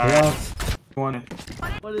 Didn't quite pay off. One.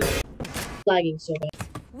 Lagging so bad.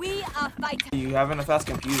 We are fighting. You having a fast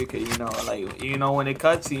computer, cause when it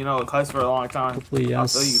cuts, it cuts for a long time. Hopefully, I'll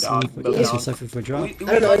yes. feel you, dog. But, Yes, you're suffering for a drop. we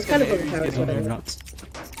I don't know, it's kind of fucking overpowered areas Or get maybe better. not.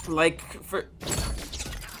 Like for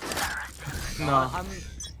no,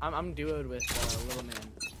 I'm duoed with Little Man.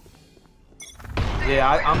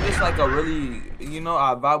 yeah, I'm just like a really,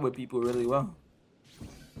 I vibe with people really well.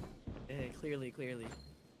 Yeah, clearly.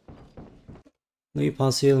 Let me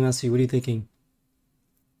pause here. Let me ask you, what are you thinking?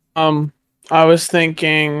 I was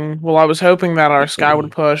thinking. Well, I was hoping that our Sky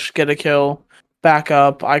would push, get a kill, back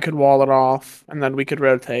up. I could wall it off, and then we could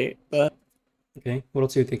rotate. But Okay, what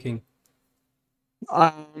else are you thinking?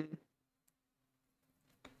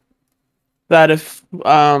 that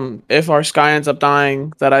if our Sky ends up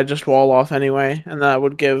dying, that I just wall off anyway, and that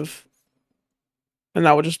would just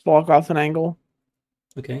block off an angle.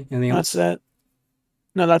 Okay, anything else? That's it.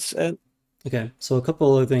 No, that's it. Okay, so a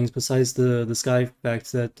couple other things besides the Sky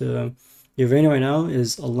fact that your Reyna right now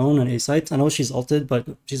is alone on A site. I know she's ulted, but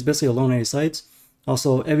she's basically alone on A site.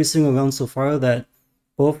 Also, every single round so far that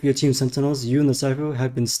both your team Sentinels, you and the Cypher,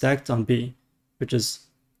 have been stacked on B, which is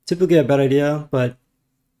typically a bad idea, but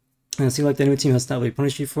it seems like the enemy team has not really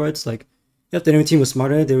punished you for it. It's like, if the enemy team was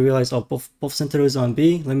smarter, they realized, oh, both Sentinels are on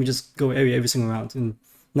B, let me just go every single round and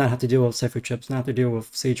not have to deal with Cypher trips, not have to deal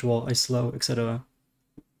with Sage Wall, Ice Slow, etc.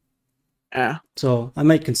 Yeah. So I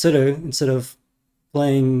might consider, instead of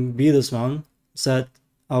playing B this round, instead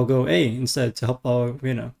I'll go A instead to help our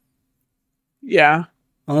Reyna. Yeah.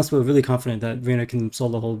 Unless we're really confident that Reyna can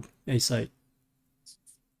solo hold A site.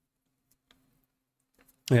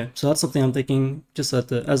 Okay, so that's something I'm thinking just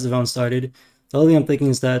as the round started. The other thing I'm thinking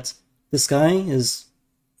is that this guy is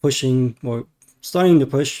pushing, or starting to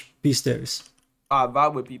push B stairs. I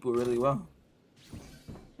vibe with people really well.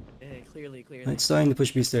 Yeah, clearly. Right, starting to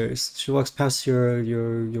push B stairs. She walks past your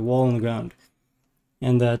wall on the ground.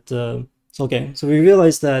 And that, so okay, so we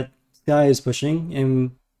realized that this guy is pushing,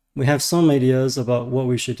 and we have some ideas about what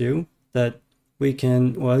we should do, that we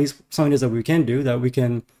can, or at least some ideas that we can do, that we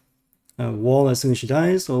can wall as soon as she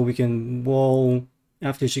dies, or we can wall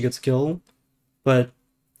after she gets killed. But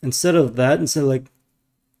instead of that,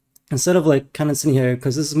 instead of like kind of sitting here,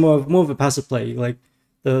 because this is more of a passive play, like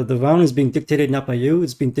the round is being dictated not by you,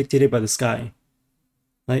 it's being dictated by the Sky.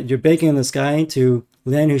 Like you're banking on the Sky to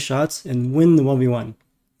land his shots and win the 1v1,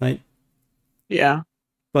 right? Yeah.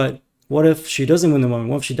 But what if she doesn't win the 1v1?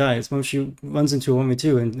 What if she dies? What if she runs into a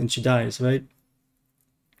 1v2 and she dies, right?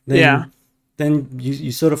 Then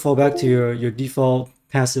you sort of fall back to your default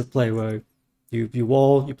passive play where you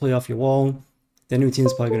wall, you play off your wall. The new team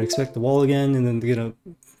is probably going to expect the wall again, and then they're going to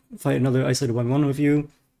fight another isolated 1v1 with you,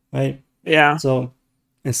 right? Yeah. So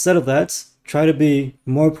instead of that, try to be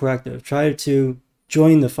more proactive. Try to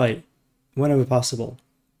join the fight whenever possible.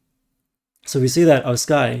 So we see that our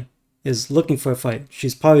Sky is looking for a fight.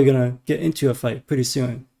 She's probably going to get into a fight pretty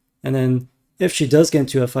soon. And then if she does get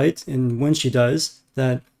into a fight, and when she does,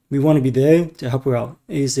 that we want to be there to help her out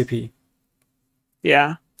ASAP.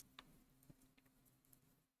 Yeah.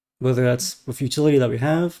 Whether that's with utility that we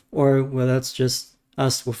have, or whether that's just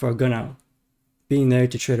us with our gun out. Being there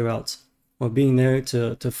to trade her out. Or being there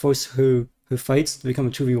to force her fights to become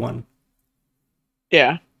a 2v1.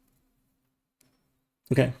 Yeah.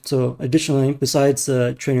 Okay, so additionally, besides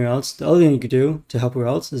training her out, the other thing you could do to help her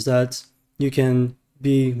out is that you can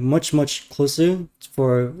be much closer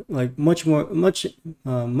for like much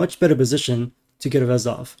better position to get a res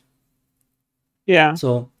off. Yeah.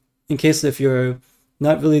 So in case if you're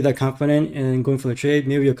not really that confident in going for the trade,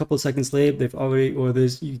 maybe a couple of seconds late, they've already, or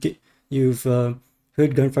you've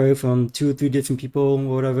heard gunfire from 2 or 3 different people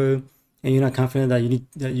or whatever, and you're not confident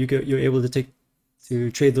that you're able to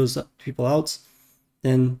trade those people out,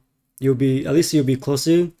 then you'll be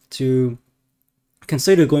closer to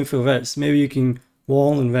consider going for res. Maybe you can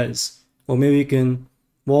wall and res, or maybe you can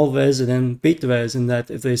wall res and then bait the res, and that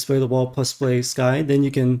if they spray the wall plus play Sky, then you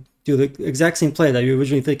can do the exact same play that you were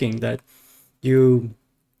originally thinking, that you're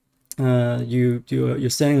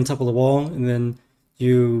standing on top of the wall and then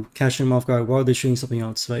you catch them off guard while they're shooting something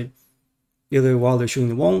else, right? Either while they're shooting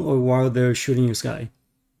the wall or while they're shooting your Sky.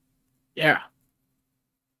 Yeah.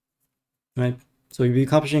 Right? So you'll be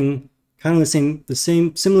accomplishing kind of the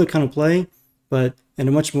same similar kind of play, but in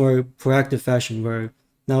a much more proactive fashion, where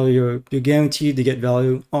now you're guaranteed to get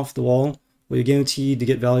value off the wall, or you're guaranteed to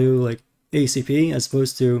get value like ACP, as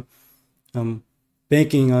opposed to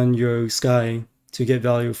banking on your Sky to get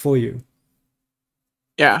value for you.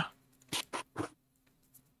 Yeah.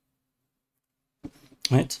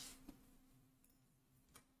 Right.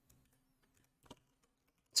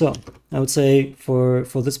 So I would say for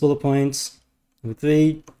this bullet points, number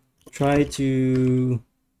 3, try to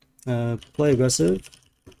play aggressive.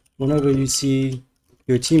 whenever you see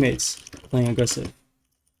your teammates playing aggressive,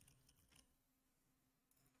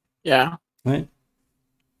 Yeah. right?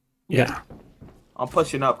 Yeah. I'm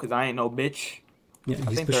pushing up because I ain't no bitch. Yeah,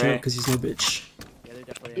 he's think pushing they're up A. because he's no bitch. Yeah, they're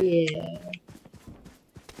definitely. Yeah.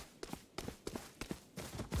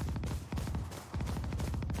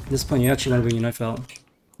 At this point, you actually want to bring your knife out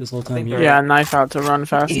this whole time think here. they're- Yeah, knife out to run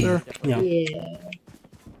faster. Yeah. Yeah.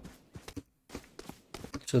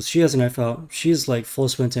 So she has a knife out. She's like full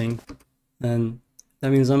sprinting, and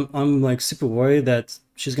that means I'm like super worried that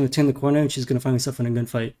she's gonna turn the corner and she's gonna find herself in a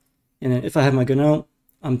gunfight. And then if I have my gun out,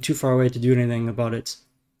 I'm too far away to do anything about it.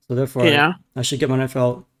 So therefore, Yeah. I should get my knife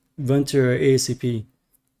out, run to her ASAP.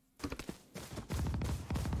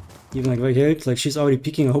 Even like right here, it's like she's already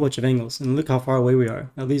peeking a whole bunch of angles, and look how far away we are.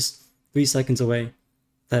 At least 3 seconds away.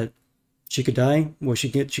 That she could die, or she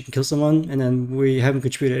can kill someone, and then we haven't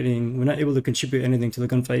contributed anything. We're not able to contribute anything to the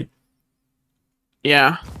gunfight.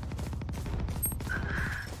 Yeah.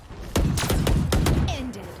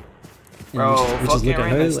 Ended. And Bro, we just look fucking at her,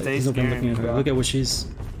 Raina like, stays there's no point looking at scaring me, her. bro.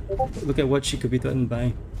 Look at what she could be threatened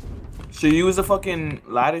by. Should you use a fucking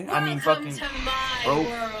ladder? I mean, fucking rope.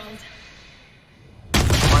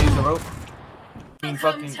 Wanna use the rope? I mean,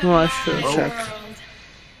 fucking Oh, I should rope. check.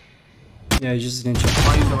 Yeah, you just didn't check.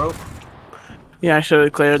 Wanna use the rope? Yeah, I should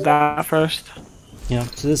have cleared that first. Yeah,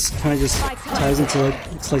 so this kind of just ties into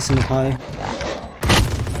like slicing the pie.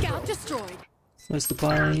 Scout destroyed. Slice the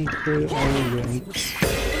pie, clear all of your angles.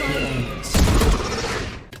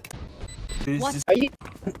 This What? just Are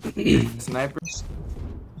you? snipers.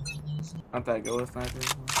 Not that good with snipers.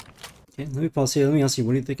 Okay, let me pause here. Let me ask you,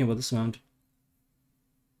 what are you thinking about this round?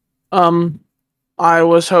 I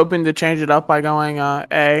was hoping to change it up by going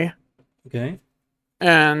A, Okay.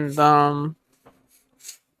 and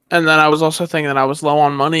then I was also thinking that I was low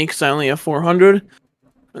on money because I only have 400,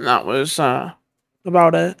 and that was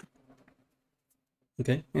about it.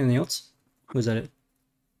 Okay. Anything else? Was that it?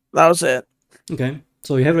 That was it. Okay.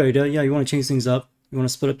 So you have an idea. Yeah, you want to change things up. You want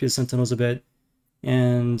to split up your sentinels a bit,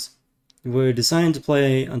 and we're deciding to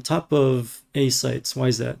play on top of A sites. Why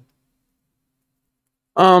is that?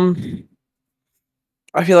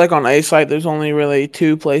 I feel like on A site there's only really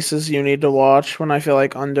 2 places you need to watch. When I feel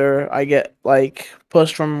like under, I get like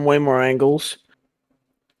pushed from way more angles.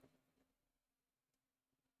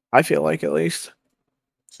 I feel like, at least.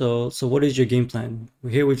 So what is your game plan?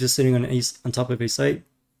 Here we're just sitting on top of a site.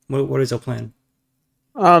 What is our plan?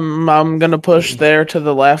 I'm gonna push there to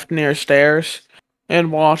the left near stairs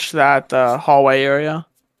and watch that hallway area.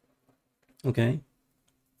 Okay.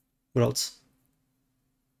 What else?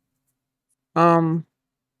 And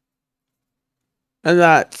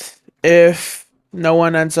that if no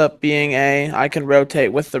one ends up being A, I can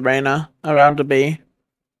rotate with the Reyna around to B.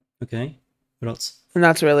 Okay. What else? And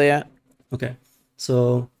that's really it. Okay.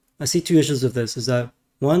 So I see 2 issues with this. Is that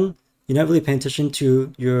one, you're not really paying attention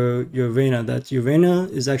to your Reyna. That your Reyna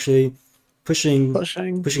is actually pushing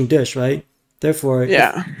dish, right? Therefore,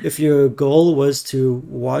 Yeah. if your goal was to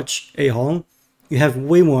watch a hall, you have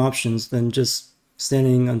way more options than just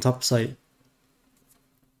standing on top of site.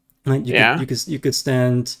 Right? You could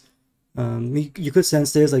stand. You could stand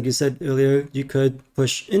stairs, like you said earlier. You could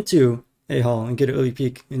push into a hall and get an early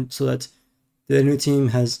peek, and so that the enemy team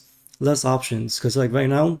has less options. Because like right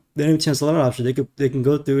now, the enemy team has a lot of options. They can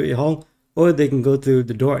go through a hall or they can go through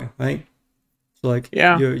the door, right? So like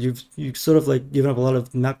you've sort of like given up a lot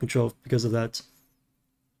of map control because of that.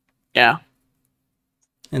 Yeah.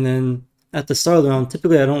 And then at the start of the round,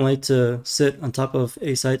 typically I don't like to sit on top of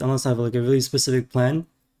a site unless I have like a really specific plan,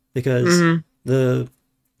 because the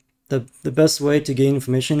best way to gain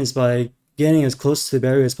information is by getting as close to the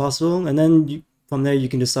barrier as possible, and then from there you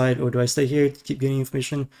can decide, oh, do I stay here to keep getting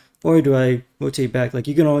information, or do I rotate back? Like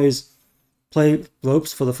you can always play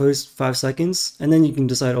ropes for the first 5 seconds, and then you can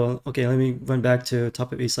decide, oh, okay, let me run back to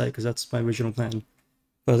top of a site because that's my original plan.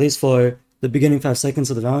 But at least for the beginning 5 seconds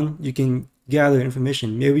of the round, you can gather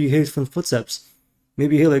information. Maybe you hear from footsteps.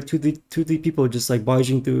 Maybe you hear like two, three people just like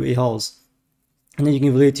barging through a halls, and then you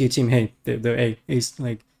can relate to your team, hey, they're A's,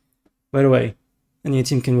 like right away, and your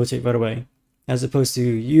team can rotate right away. As opposed to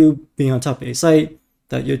you being on top of a site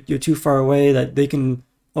that you're too far away, that they can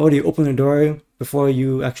already open the door before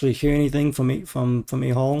you actually hear anything from a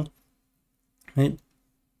hall, right?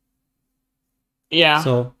 Yeah.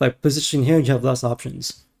 So by positioning here, you have less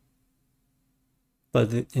options.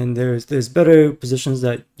 But and there's better positions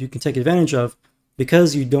that you can take advantage of,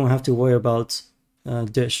 because you don't have to worry about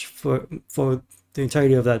dish for the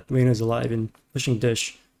entirety of that Reyna's alive and pushing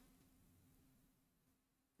dish.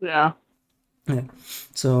 Yeah. Yeah.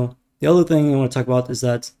 So the other thing I want to talk about is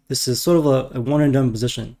that this is sort of a one and done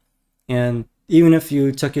position, and even if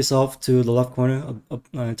you tuck yourself to the left corner up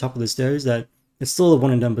on top of the stairs, that it's still a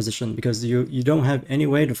one and done position because you don't have any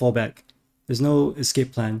way to fall back. There's no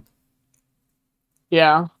escape plan.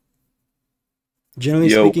 Yeah. Generally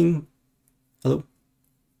speaking, hello.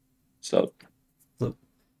 So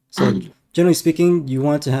So generally speaking, you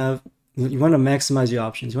want to maximize your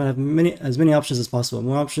options. You want to have as many options as possible.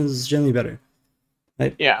 More options is generally better,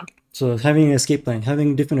 right? Yeah. So having an escape plan,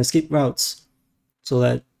 having different escape routes, so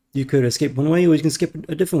that you could escape one way or you can escape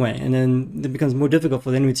a different way, and then it becomes more difficult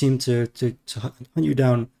for the enemy team to hunt you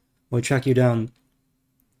down or track you down.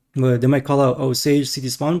 But they might call out, oh, Sage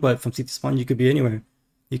CT spawn, but from CT spawn you could be anywhere.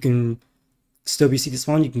 You can still be CT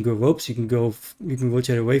spawn. You can go ropes. You can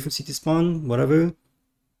rotate away from CT spawn, whatever.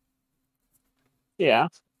 Yeah.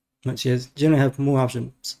 But you generally have more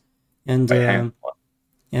options, and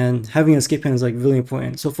having an escape plan is like really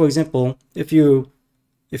important. So for example, if you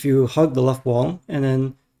hug the left wall and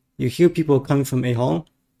then you hear people coming from A hall,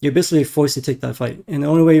 you're basically forced to take that fight. And the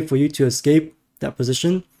only way for you to escape that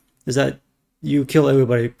position is that you kill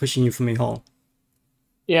everybody pushing you from A hall.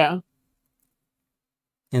 Yeah.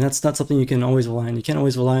 And that's not something you can always rely on. You can't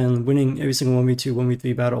always rely on winning every single 1v2,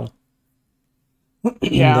 1v3 battle.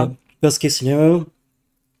 Yeah. The best case scenario,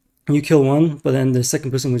 you kill one, but then the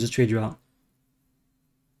second person will just trade you out.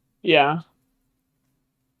 Yeah.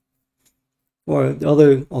 Or the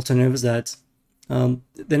other alternative is that the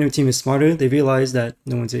enemy team is smarter. They realize that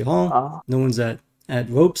no one's A hall, no one's at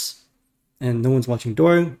ropes, and no one's watching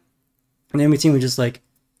door. And the enemy team would just like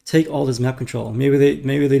take all this map control. Maybe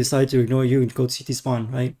they decide to ignore you and go to CT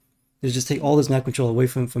spawn, right? They just take all this map control away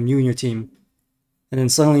from you and your team. And then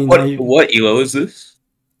suddenly what elo is this?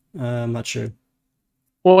 I'm not sure.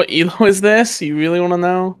 What elo is this? You really want to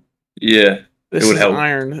know? Yeah. This it would is help.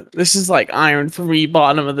 iron. This is like iron 3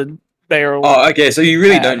 bottom of the barrel. Oh, okay. So you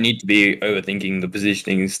really don't need to be overthinking the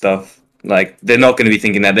positioning and stuff. Like, they're not going to be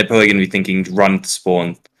thinking that. They're probably going to be thinking run to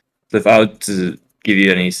spawn. So if I were to give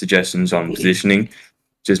you any suggestions on positioning,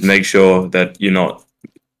 just make sure that you're not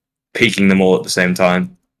peeking them all at the same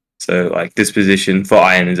time. So, like, this position for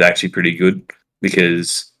iron is actually pretty good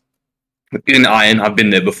because in iron, I've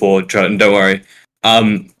been there before. Don't worry.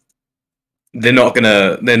 They're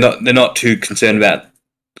not too concerned about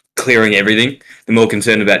clearing everything. They're more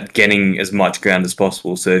concerned about getting as much ground as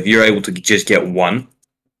possible. So if you're able to just get one,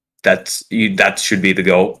 that should be the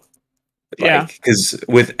goal. Yeah. Because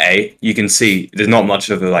with A, you can see there's not much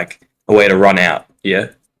of a way to run out. Yeah.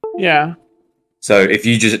 Yeah. So if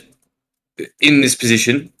you just in this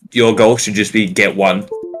position, your goal should just be get one,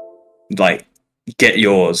 like get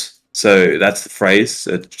yours. So that's the phrase.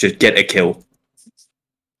 So just get a kill.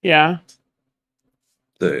 Yeah.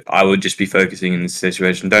 So I would just be focusing in this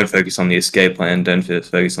situation. Don't focus on the escape plan. Don't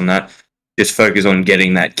focus on that. Just focus on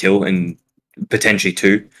getting that kill and potentially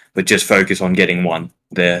two, but just focus on getting one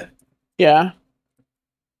there. Yeah.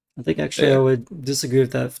 I think actually I would disagree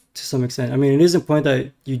with that to some extent. I mean, it is important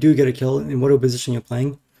that you do get a kill in whatever position you're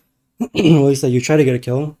playing. At least that you try to get a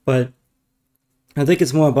kill, but I think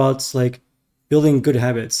it's more about like building good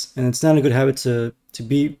habits, and it's not a good habit to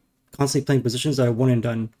be constantly playing positions that are one and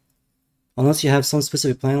done. Unless you have some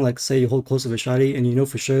specific plan, like say you hold close to a shotty and you know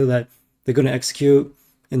for sure that they're going to execute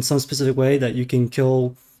in some specific way that you can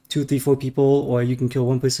kill 2, 3, 4 people, or you can kill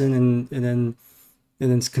one person and then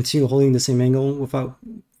continue holding the same angle without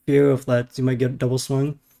fear of that you might get double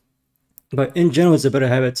swung. But in general, it's a better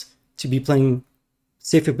habit to be playing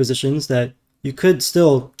safer positions that you could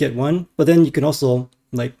still get one, but then you can also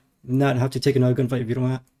like not have to take another gunfight if you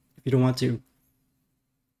don't want to.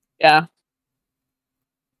 Yeah.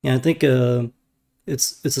 Yeah, I think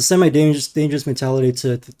it's a semi-dangerous mentality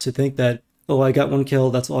to think that, oh, I got one kill,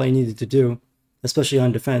 that's all I needed to do, especially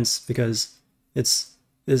on defense, because it's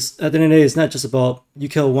at the end of the day, it's not just about you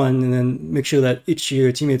kill one and then make sure that each of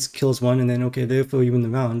your teammates kills one and then okay, therefore you win the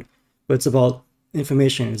round, but it's about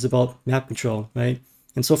information, it's about map control, right?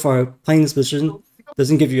 And so far, playing this position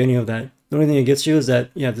doesn't give you any of that. The only thing it gets you is that,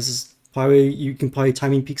 yeah, this is probably, you can probably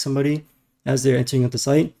timing peek somebody as they're entering at the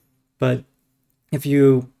site, but if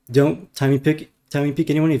you don't timing peek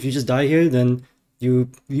anyone, if you just die here, then you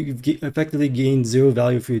effectively gain 0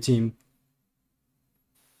 value for your team.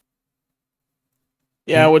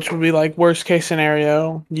 Yeah, which would be like worst case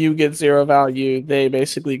scenario, you get 0 value, they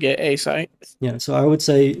basically get a site. Yeah, so I would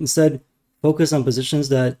say instead focus on positions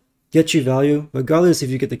that get you value, regardless if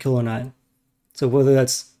you get the kill or not. So whether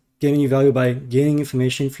that's getting you value by gaining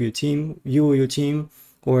information for your team, you or your team,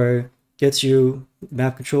 or gets you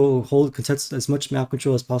map control, or contest as much map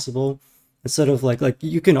control as possible, instead of like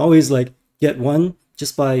you can always like get one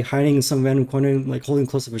just by hiding in some random corner, like holding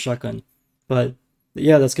close to a shotgun. But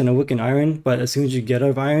yeah, that's gonna work in iron, but as soon as you get out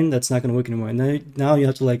of iron, that's not gonna work anymore. And then now you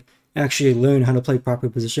have to like actually learn how to play proper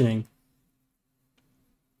positioning.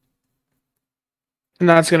 And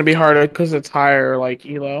that's gonna be harder because it's higher, like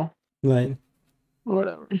elo, Right.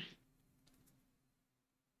 whatever.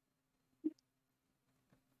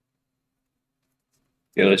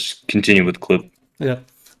 Yeah, let's continue with clip. Yeah.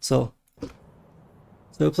 So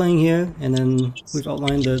we're playing here, and then we've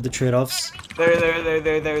outlined the trade-offs.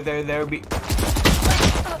 There be.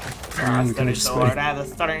 And we kind of just So hard. I have a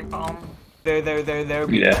stuttering problem. There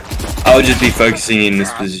be. Yeah, I would just be focusing in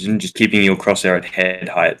this position, just keeping your crosshair at head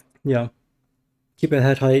height. Yeah. Keep it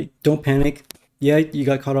head height. Don't panic. Yeah, you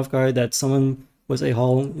got caught off guard that someone was a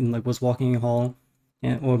hall and like was walking a hall,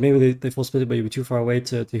 and or maybe they full sprinted, but you were too far away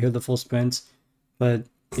to hear the full sprint. But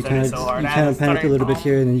you kind of panicked a little bit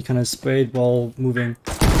here, and then you kind of sprayed while moving.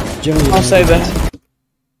 Generally, I'll say that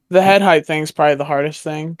the head height thing's probably the hardest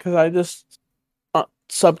thing because I just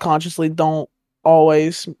subconsciously don't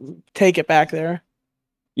always take it back there.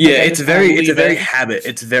 Yeah, Like, it's I a very just kinda leave it. habit.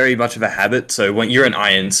 It's very much of a habit. So when you're an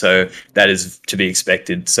iron, so that is to be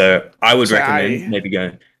expected. So I would So recommend maybe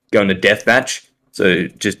going to deathmatch. So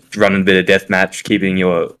just running a bit of deathmatch, keeping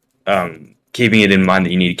it in mind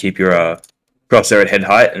that you need to keep your crosshair at head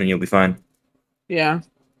height, and then you'll be fine. Yeah.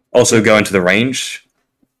 Also, go into the range.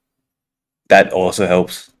 That also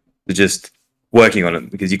helps. Just working on it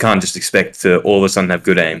because you can't just expect to all of a sudden have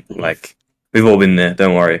good aim. Like we've all been there.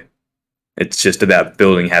 Don't worry. It's just about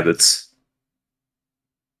building habits.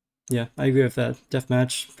 Yeah, I agree with that.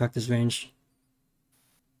 Deathmatch, practice range.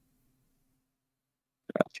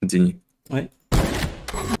 Continue. Right.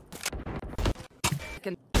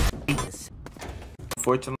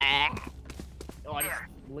 Unfortunately. Oh, I just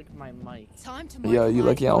licked my mic. Time to Yo, you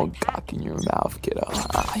like lucky I don't cock in your mouth, kiddo.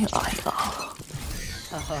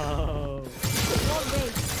 Oh.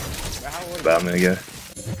 How old But I'm gonna go.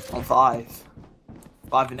 I'm 5.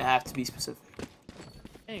 5.5 to be specific.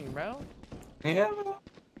 Dang, bro. Yeah.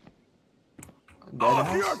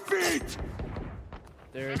 Off your feet!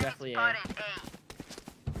 They're definitely A.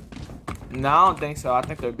 No, I don't think so. I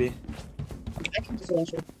think they're B.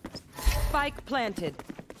 Spike planted.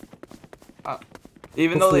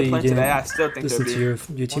 Even though Hopefully they you played today, didn't I still think they're listen B.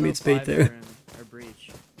 to your teammates bait 105 there. Or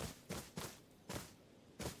breach.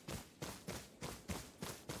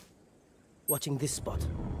 Watching this spot.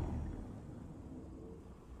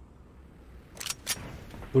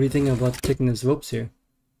 What do you think about taking those ropes here?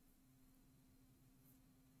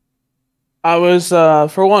 I was,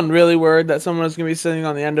 for one, really worried that someone was gonna be sitting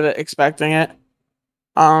on the end of it, expecting it.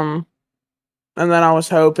 And then I was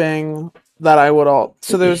hoping that I would all.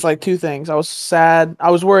 So there was like two things. I was sad. I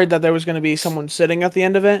was worried that there was gonna be someone sitting at the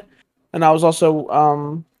end of it, and I was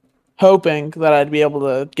also hoping that I'd be able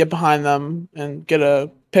to get behind them and get a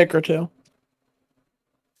pick or two.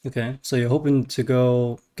 Okay, so you're hoping to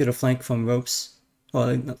go get a flank from ropes. Well,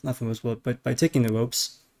 like, not from ropes, but by taking the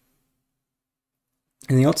ropes.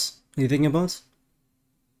 Anything else you're thinking about?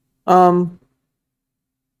 No,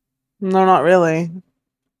 not really.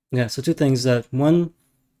 Yeah, so two things. That one,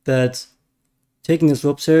 that taking this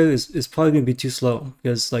ropes here is probably going to be too slow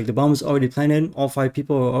because like the bomb is already planted. All 5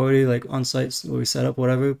 people are already like on site or set up,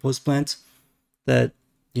 whatever, post plant. That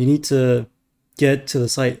you need to get to the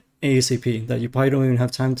site ASAP. That you probably don't even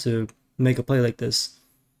have time to make a play like this.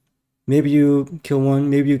 Maybe you kill 1,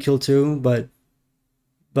 maybe you kill 2, but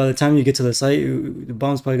by the time you get to the site, the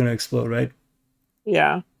bomb's probably going to explode, right?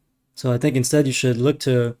 Yeah. So I think instead you should look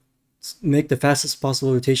to make the fastest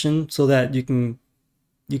possible rotation so that you can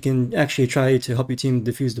actually try to help your team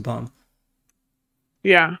defuse the bomb.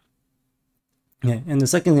 Yeah. Yeah, and the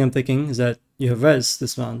second thing I'm thinking is that you have res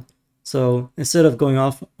this round. So instead of going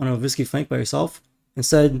off on a risky flank by yourself,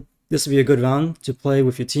 instead this would be a good round to play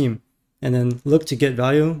with your team and then look to get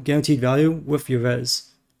value, guaranteed value with your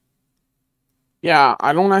res. Yeah,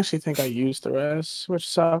 I don't actually think I used the res, which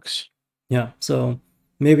sucks. Yeah, so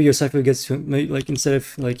maybe your cipher gets to, like instead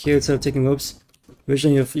of taking ropes,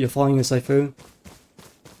 originally you're following your cipher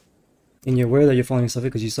and you're aware that you're following cipher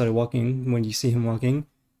because you started walking when you see him walking,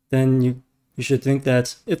 then you should think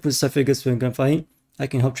that if the cipher gets to a gunfight, I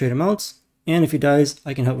can help trade him out, and if he dies,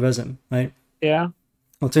 I can help res him, right? Yeah.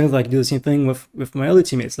 Alternatively, I can do the same thing with my other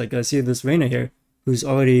teammates. Like I see this Reyna here, who's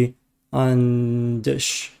already on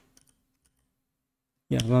dish.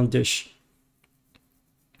 Yeah, around dish.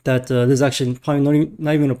 That there's actually probably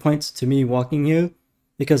not even a point to me walking here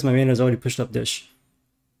because my Reyna's already pushed up dish.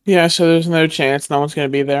 Yeah, so there's no chance no one's gonna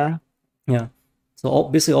be there. Yeah. So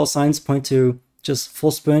basically all signs point to just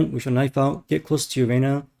full sprint with your knife out, get close to your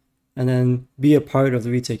Reyna, and then be a part of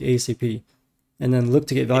the retake ASAP. And then look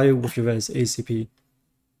to get value with your res ASAP.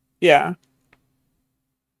 Yeah.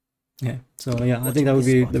 Yeah. So yeah, I think that would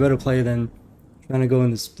be the better play than trying to go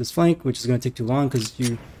in this flank, which is going to take too long because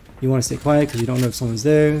you want to stay quiet because you don't know if someone's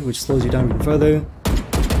there, which slows you down even further.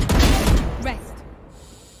 Rest.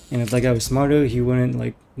 And if that guy was smarter, he wouldn't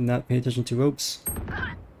like not pay attention to ropes.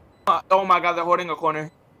 Oh my god, they're holding a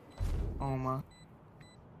corner. Oh my.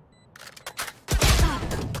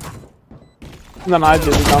 And then I do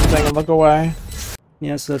the dumb thing and look away.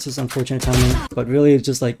 Yeah, so that's just unfortunate timing. But really, it's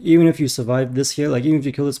just like, even if you survive this here, like even if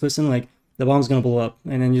you kill this person, like the bomb's gonna blow up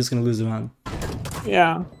and then you're just gonna lose the round.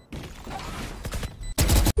 Yeah.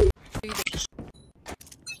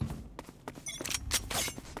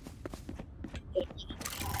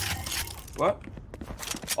 What?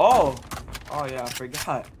 Oh! Oh yeah, I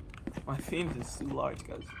forgot. My theme is too large,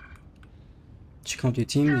 guys. Should come to your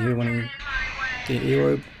team, you hear when you get an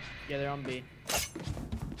orb. Yeah, they're on B.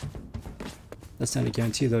 That's not a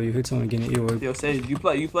guarantee though, you hit someone getting an orb. Yo, Sage, you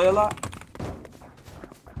play a lot?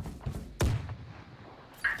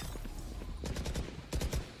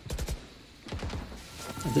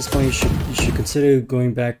 At this point, you should consider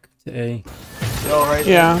going back to A. Yo, right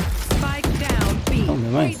Yeah. Spike down B. Oh,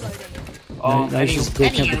 never mind. Oh, Now you should just go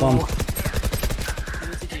camp the bomb.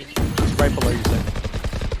 Right below you, sir.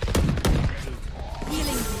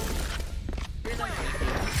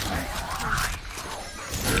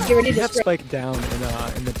 Get ready You to have spray. Spike down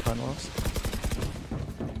in the tunnels.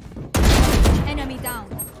 Enemy down.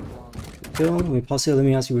 Phil, wait, pause here, let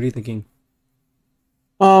me ask you, what are you thinking?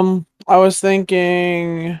 I was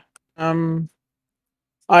thinking, what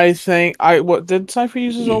did Cypher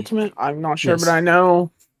use his ultimate? I'm not sure, Yes. but I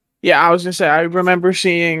know. Yeah, I was gonna say I remember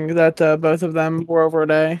seeing that both of them were over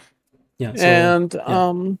at A, Yeah, so, and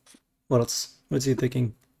yeah. What else? What's he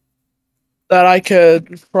thinking? that I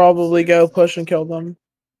could probably go push and kill them.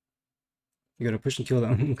 You gotta push and kill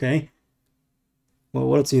them, okay? Well,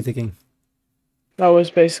 what else are you thinking? That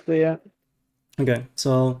was basically it. Okay,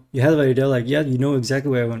 so you had the idea, like, yeah, you know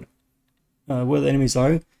exactly where I went, where the enemies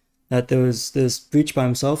are. That there was this breach by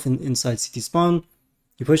himself inside CT spawn.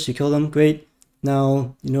 You pushed to kill them, great.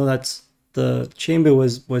 Now you know that the chamber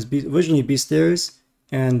was originally B stairs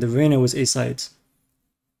and the arena was A sides.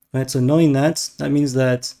 Right, so knowing that means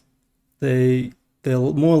that they're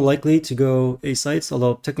more likely to go A sites,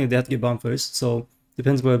 although technically they have to get bomb first. So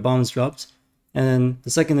depends where bomb is dropped. And then the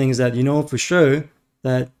second thing is that you know for sure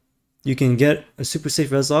that you can get a super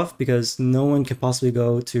safe res off because no one can possibly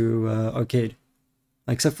go to arcade,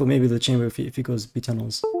 except for maybe the chamber if he goes B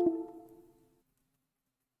tunnels.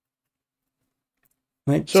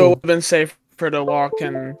 Right. So it would have been safer to walk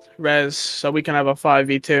and res, so we can have a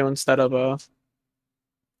 5v2 instead of a.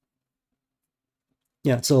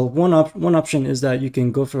 Yeah. So one option is that you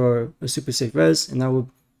can go for a super safe res, and that would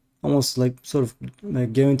almost like sort of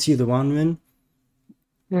like guarantee the round win.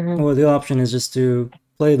 Or the other option is just to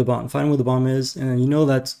play the bomb, find where the bomb is, and you know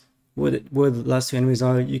that where the last two enemies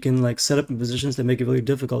are, you can like set up in positions that make it really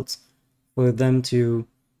difficult for them to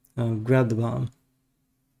grab the bomb.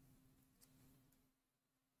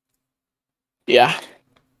 Yeah.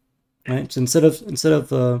 Right. So instead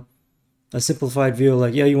of a simplified view,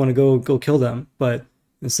 like yeah, you want to go kill them, but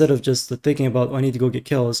instead of just thinking about oh, I need to go get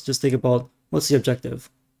kills, just think about what's the objective.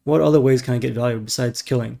 What other ways can I get value besides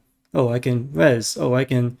killing? Oh, I can res. Oh, I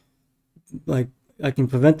can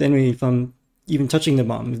prevent the enemy from even touching the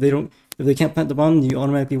bomb. If they can't plant the bomb, you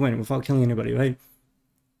automatically win without killing anybody, right?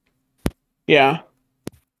 Yeah.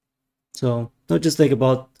 So don't just think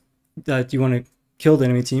about that you want to kill the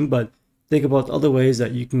enemy team, but think about other ways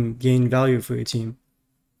that you can gain value for your team.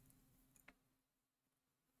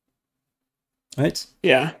 Right?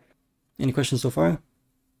 Yeah. Any questions so far?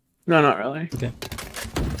 No, not really. Okay.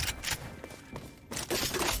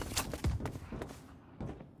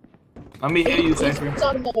 Let me hear you, Cypher.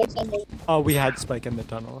 Oh, we had Spike in the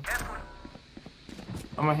tunnel.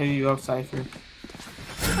 I'm gonna hear you up, Cypher.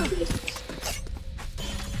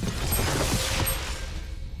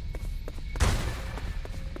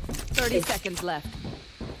 Thirty seconds left.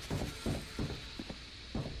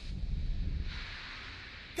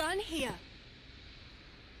 Gun here.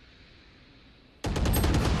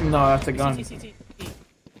 No, that's a gun.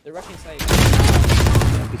 They're rushing site.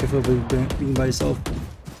 Yeah, be careful of being by yourself.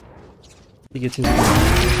 You get to.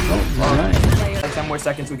 Oh, alright. Like 10 more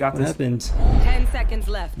seconds, we got What this. happened? 10 seconds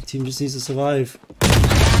left. The team just needs to survive.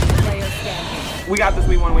 Player standing. We got this,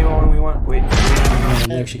 we won. Wait.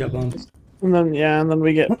 They actually got bombed. And then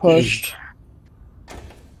we get pushed.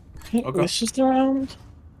 Okay. This is the round,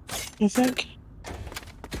 I think.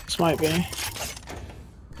 This might be.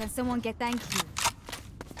 Can someone get thank you?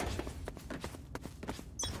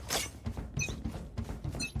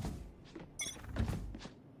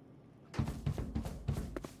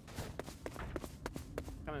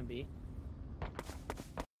 Coming B.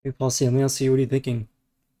 Hey, Posse, let me ask you, what are you thinking?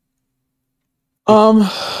 What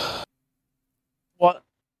am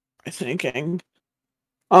I thinking?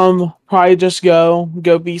 Probably just go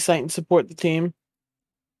B site and support the team.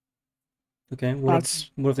 Okay, what if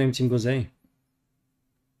the enemy team goes A?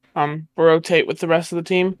 Rotate with the rest of the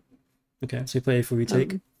team. Okay, so you play A for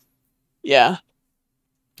retake? Yeah.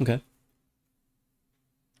 Okay.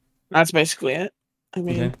 That's basically it. I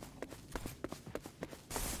mean, Okay.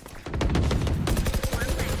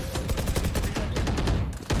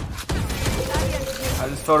 I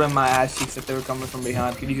just told him my ass cheeks that they were coming from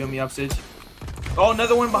behind. Could you heal me up, Sid? Oh,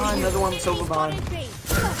 another one behind. Another one silver behind.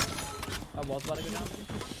 I was about to go down.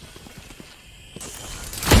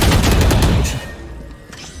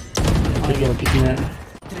 People are peeking at.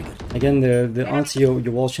 Again, they're onto your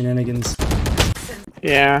wall shenanigans.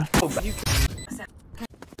 yeah.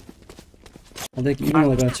 I think even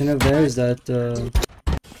like an alternative there is that The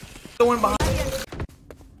one behind.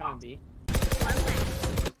 Coming B.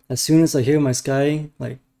 as soon as I hear my Sky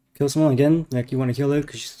like kill someone again, like you want to heal her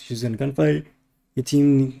because she's in a gunfight, your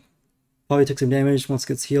team probably took some damage once it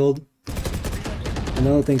gets healed.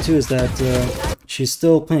 Another thing too is that she's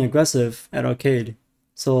still playing aggressive at arcade.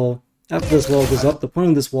 So after this wall goes up, the point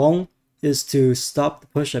of this wall is to stop the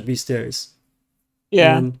push at B stairs.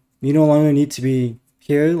 Yeah. And you no longer need to be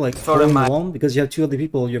here like holding the wall because you have two other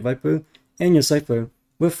people, your Viper and your Cypher,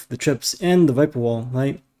 with the trips and the Viper wall,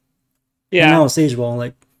 right? Yeah. And now a Sage wall,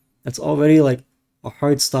 like that's already like a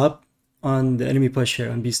hard stop on the enemy push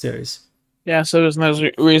here on B stairs. Yeah, so there's no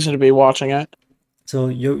reason to be watching it. So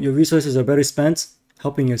your resources are better spent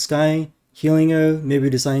helping your Sky, healing her, maybe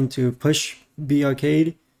deciding to push B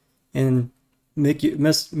arcade, and make your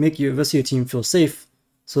rest of your team feel safe,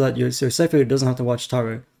 so that your Cypher doesn't have to watch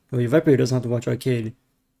tower, or your Viper doesn't have to watch arcade.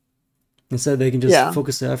 Instead, they can just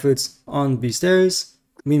focus their efforts on B stairs.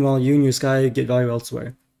 Meanwhile, you and your Sky get value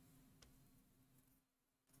elsewhere.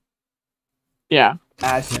 Yeah.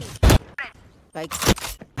 Ash.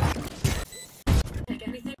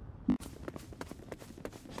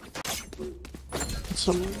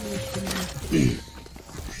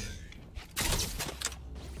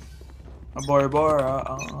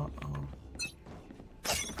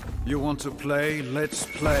 You want to play? Let's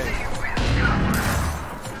play.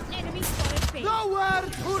 Nowhere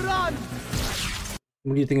to run!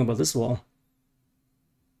 What do you think about this wall?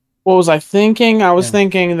 What was I thinking? I was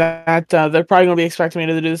thinking that they're probably going to be expecting me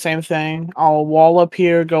to do the same thing. I'll wall up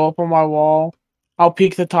here, go up on my wall. I'll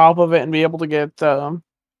peek the top of it and be able to get a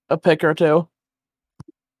pick or two.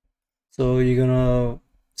 So you're gonna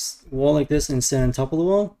wall like this and stand on top of the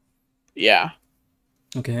wall? Yeah.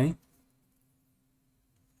 Okay.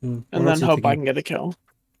 And then hope I can get a kill.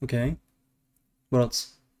 Okay. What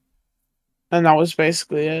else? And that was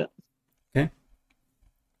basically it. Okay.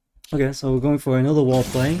 Okay, so we're going for another wall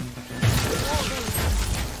play.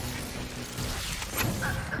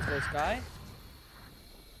 Close guy.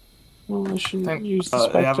 Well, I shouldn't use the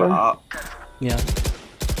Spectre. Yeah.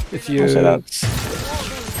 If I'll you're say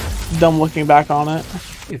that's dumb looking back on it.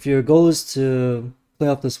 If your goal is to play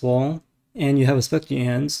off this wall and you have a Spectre in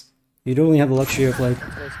your hands, you don't really have the luxury of like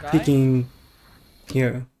peeking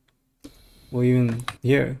here, or even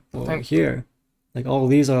here, or here. Like all of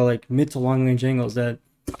these are like mid to long range angles that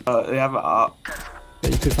they have a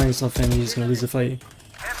that you could find yourself in and you're just gonna lose the fight.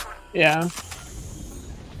 Yeah.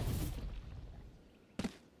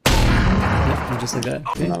 Yep, just like that.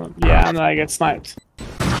 Okay. Yeah, and then I get sniped.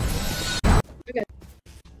 Okay.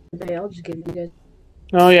 Okay, I'll just give you guys.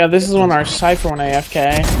 Oh yeah, this is when our Cypher went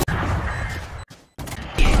AFK.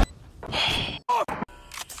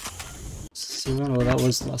 C1, well that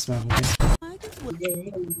was the last round,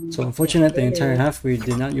 okay. So unfortunate the entire half we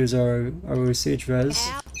did not use our Sage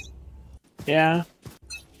res. Yeah.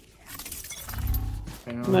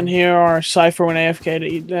 And then here our Cypher went AFK to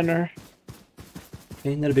eat dinner.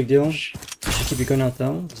 Okay, not a big deal. You should keep your gun out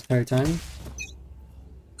though, this entire time.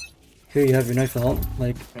 Here you have your knife out.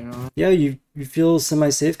 Like, yeah, you feel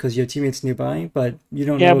semi-safe because your teammates nearby, but you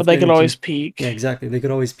don't know. Yeah, but they could always peek. Yeah, exactly. They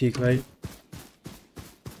could always peek, right?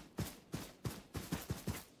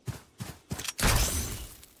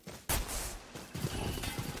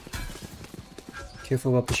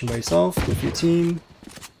 Careful about pushing by yourself. Go for your team.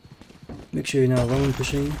 Make sure you're not alone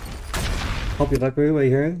pushing. Help your Viper right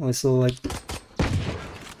here. Also, like.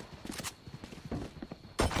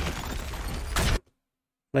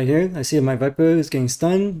 Right here, I see my Viper is getting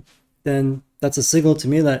stunned, then that's a signal to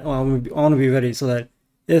me that, oh, I want to be ready, so that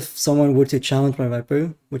if someone were to challenge my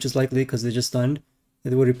Viper, which is likely because they're just stunned,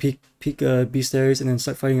 if they were to peek B stairs and then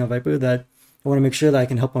start fighting a Viper, that I want to make sure that I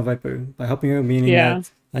can help my Viper. By helping her, meaning that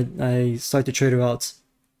I start to trade her out.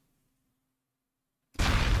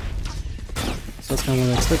 that's kind of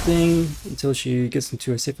what I'm expecting until she gets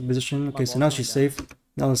into a safer position. Okay, so now she's safe.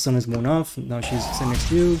 Now the sun is worn off. Now she's sitting next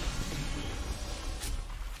to you.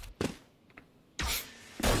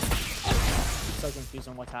 I'm so confused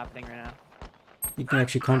on what's happening right now. You can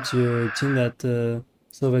actually come to your team that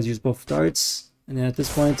Silva has used both darts, and then at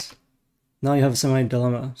this point, now you have a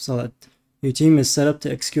semi-dilemma, so that your team is set up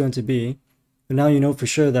to execute onto B, but now you know for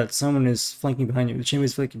sure that someone is flanking behind you. The chamber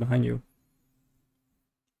is flanking behind you.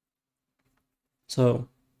 So,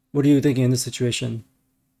 what are you thinking in this situation?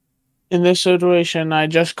 In this situation, I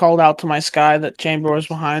just called out to my sky that chamber was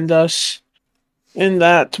behind us, and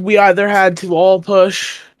that we either had to all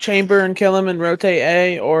push chamber and kill him and rotate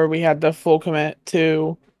A, or we had to full commit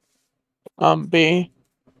to B.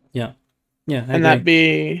 Yeah, I and that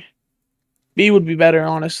B would be better,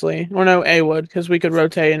 honestly. Or no, A would, because we could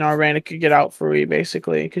rotate and our Randa could get out for E,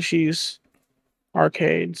 basically, because she's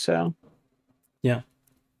arcade, so.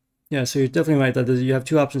 Yeah, so you're definitely right that you have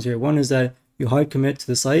two options here. One is that you hard commit to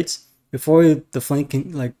the sites before the flank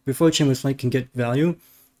can, before chamber's flank can get value,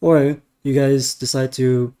 or you guys decide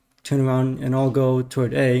to turn around and all go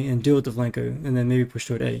toward A and deal with the flanker, and then maybe push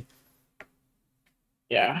toward A.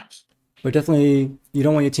 Yeah. But definitely, you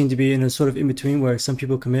don't want your team to be in a sort of in-between where some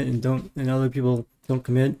people commit and other people don't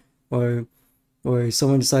commit, or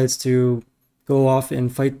someone decides to go off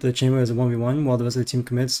and fight the chamber as a 1v1 while the rest of the team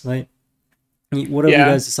commits, right? Whatever you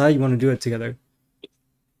guys decide, you want to do it together.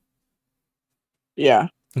 Yeah.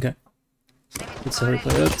 Okay. Let's see how we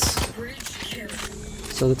play that.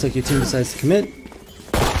 So it looks like your team decides to commit.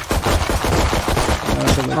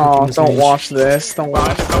 Oh, don't watch this. Don't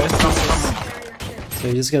watch this. So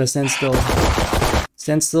you just gotta stand still.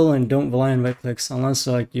 Stand still and don't rely on right clicks unless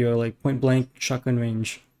you're point blank shotgun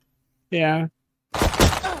range. Yeah.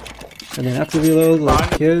 And then after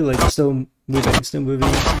reload, here, still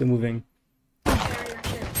moving.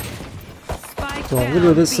 So a little bit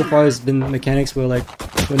of this so far has been mechanics where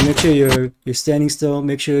make sure you're standing still,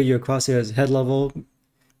 make sure your crosshair is head level,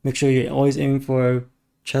 make sure you're always aiming for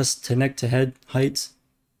chest to neck to head height,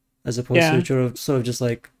 as opposed to sort of just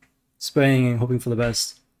spraying and hoping for the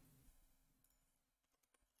best.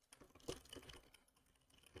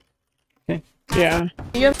 Okay. Yeah.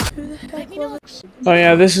 Oh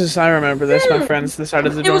yeah, I remember this. My friends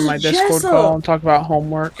decided to join my Discord call and talk about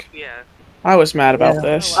homework. Yeah. I was mad about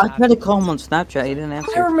this. I tried to call him on Snapchat, he didn't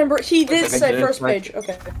answer. I remember, he did say first page,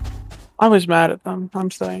 okay. I was mad at them, I'm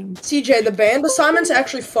saying. CJ, the band assignment's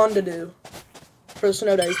actually fun to do. For the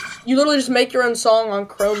snow day. You literally just make your own song on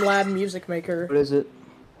Chrome Lab Music Maker. What is it?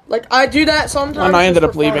 I do that sometimes. And I ended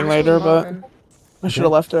up leaving later, but I should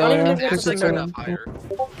have left earlier. I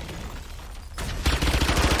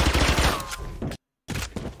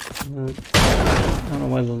don't know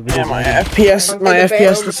why the video. Yeah, my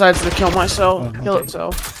FPS decides to kill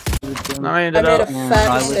itself. And I ended up. made a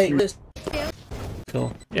fat mistake.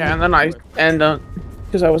 Cool. Yeah, and then I end up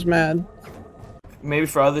because I was mad. Maybe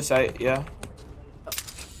for other site, yeah.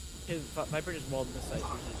 Viper just walled this side,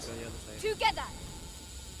 usually just go the other side. Together.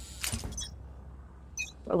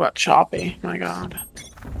 What about Choppy? My god.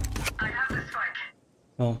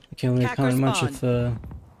 Well, I can't really comment much if the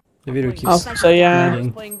video keeps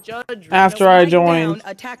lagging. After I joined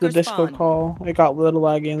the Discord call, it got a little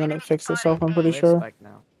laggy and then it fixed itself, I'm pretty sure.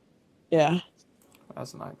 Yeah.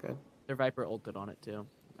 That's not good. Their Viper ulted on it too.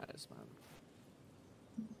 That is fine.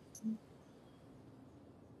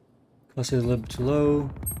 Plus it's a little bit too low.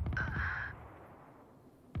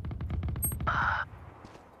 I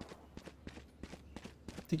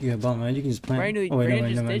think you have bomb, right? You can just plant. Oh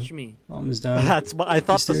wait, no, man. Bomb is down. I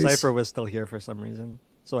thought the Cypher was still here for some reason.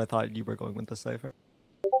 So I thought you were going with the Cypher.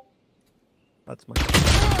 That's my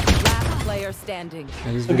Last player standing.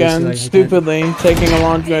 Again, stupidly taking a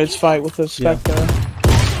long Drade's fight with this Spectre.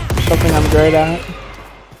 Something I'm great at.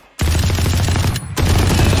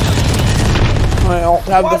 I'll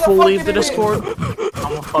have the full lead the Discord.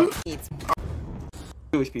 I'm a fuck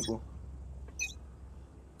Jewish people.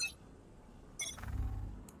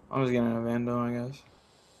 I'm just getting a Vandal, I guess.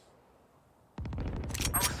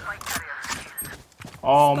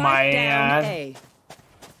 Oh my god.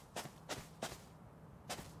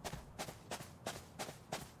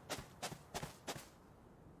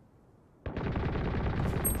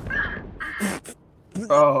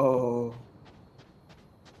 Oh.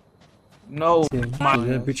 No.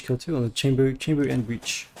 Yeah, breach kill too. Chamber and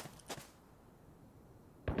breach.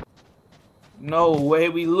 No way,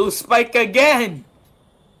 we lose Spike again.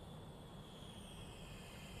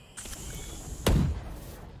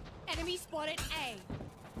 Enemy spotted A.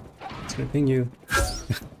 It's gonna ping you.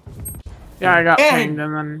 Yeah, I got pinged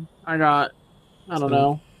and then I don't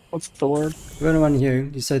know. What's the word? Run around here,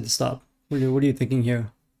 decide to stop. What are you thinking here?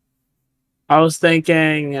 I was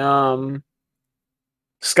thinking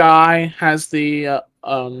Sky has the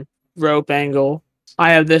rope angle.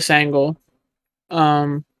 I have this angle.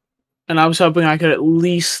 And I was hoping I could at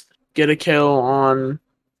least get a kill on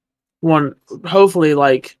one, hopefully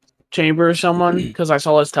like Chamber or someone, because I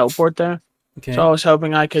saw his teleport there. Okay. So I was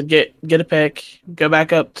hoping I could get a pick, go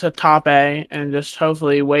back up to top A, and just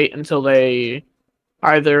hopefully wait until they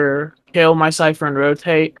either kill my Cypher and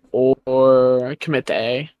rotate or commit to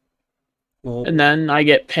A. Well, And then I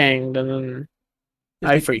get pinged, and then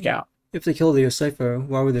I they, freak out. If they kill the Cypher,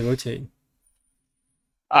 why would they rotate?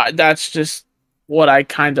 That's just what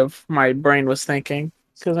my brain was thinking.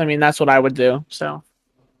 Because, I mean, that's what I would do, so.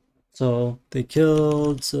 So, they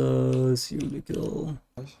killed, let's see what they kill.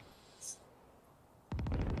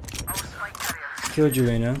 Killed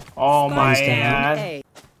Urena. Oh my god.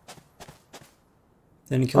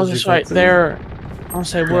 Then he kills your just right Viper. there. I'll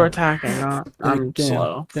say we're attacking, I'm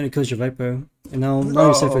slow. Then he kills your Viper. And now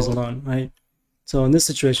your Cypher's alone, right? So in this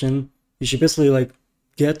situation, you should basically like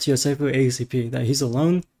get your Cypher ACP, that he's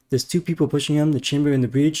alone, there's two people pushing him, the Chamber and the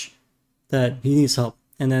Breach, that he needs help.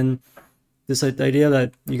 And then this like, the idea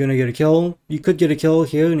that you're gonna get a kill, you could get a kill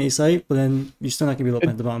here in A site, but then you're still not gonna be able to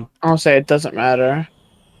plant the bomb. I'll say it doesn't matter.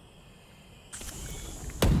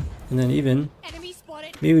 And then even,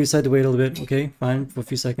 maybe we decide to wait a little bit, okay, fine, for a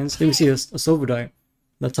few seconds. Then we see a silver dart.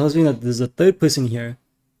 That tells me that there's a third person here,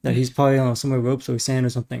 that he's probably on somewhere ropes or sand or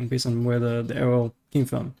something, based on where the arrow came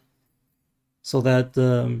from. So that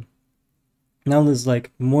now there's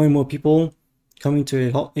like more and more people coming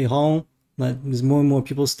to a hall, that there's more and more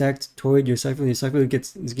people stacked toward your Cypher. Your Cypher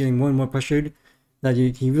is getting more and more pressured, that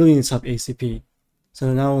he really needs help ACP.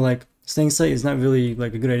 So now like staying site is not really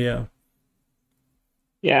like a good idea.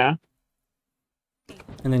 Yeah.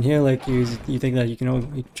 And then here, like you think that you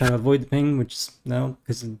can try to avoid the ping, which is no,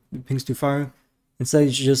 because the ping's too far. Instead,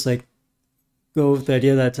 you should just like go with the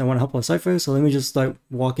idea that I want to help a Cypher, so let me just start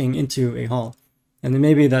walking into a hall, and then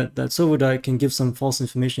maybe that silver dart can give some false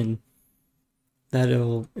information that it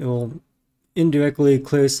will indirectly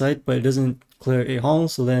clear sight, but it doesn't clear a hall.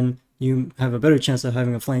 So then you have a better chance of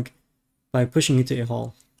having a flank by pushing into a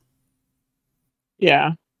hall.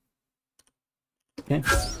 Yeah. Okay.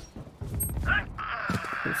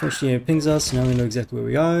 First, it pings us. Now we know exactly where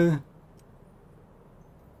we are.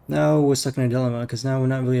 Now we're stuck in a dilemma because now we're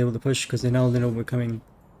not really able to push because they know we're coming.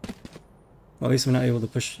 Well, at least we're not able to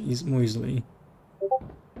push more easily.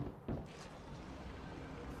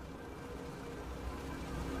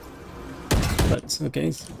 But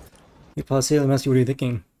okay, you pause here. Let me ask you, what are you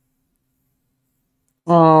thinking?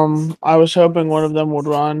 I was hoping one of them would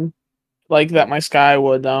run, like that my Sky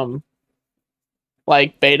would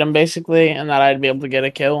like bait him basically, and that I'd be able to get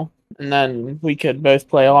a kill, and then we could both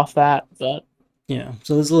play off that. But yeah,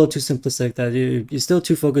 so it's a little too simplistic that you're still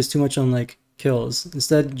too focused too much on like kills.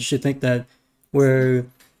 Instead, you should think that we're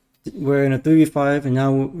in a 3v5 and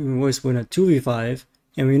now we're in a 2v5,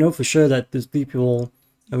 and we know for sure that there's people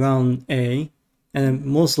around A, and then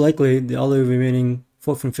most likely the other remaining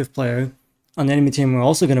 4th and 5th player on the enemy team are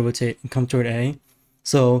also going to rotate and come toward A.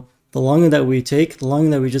 So the longer that we take, the longer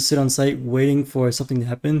that we just sit on site waiting for something to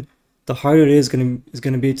happen, the harder it is going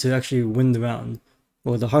to be to actually win the round,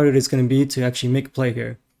 or the harder it is going to be to actually make a play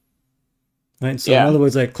here. Right? So in other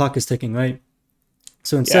words, like clock is ticking, right?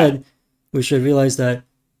 So instead, we should realize that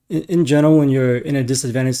in general, when you're in a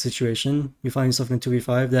disadvantaged situation, you find yourself in a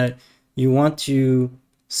 2v5, that you want to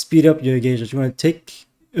speed up your engagements. You want to take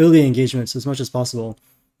early engagements as much as possible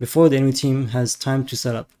before the enemy team has time to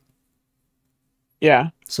set up.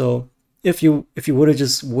 Yeah. So if you were to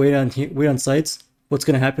just wait on sites, what's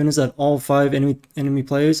going to happen is that all 5 enemy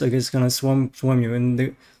players are just going to swarm you, and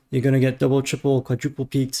you're going to get double, triple, quadruple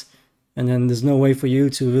peaked, and then there's no way for you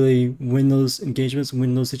to really win those engagements,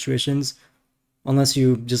 win those situations, unless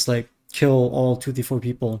you just like kill all 2-4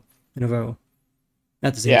 people in a row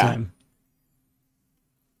at the same time.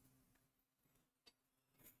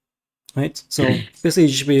 Right? So basically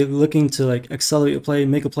you should be looking to like accelerate your play,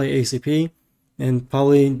 make a play ASAP, and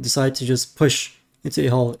probably decide to just push into a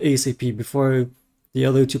hall ASAP before the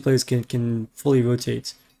other 2 players can fully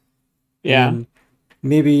rotate. Yeah. And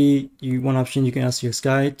maybe one option, you can ask your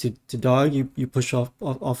Sky to dog, you push off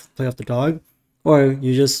play off the dog, or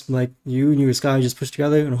you just like you and your Sky just push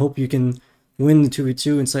together and hope you can win the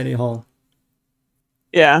 2v2 inside a hall.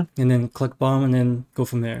 Yeah. And then collect bomb and then go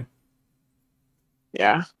from there.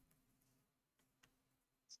 Yeah.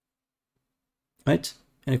 Right?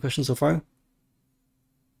 Any questions so far?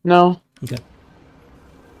 No. Okay.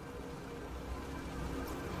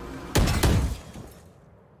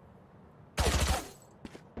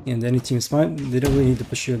 And any team smart, they don't really need to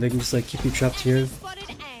push you. They can just like keep you trapped here,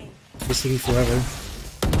 basically forever,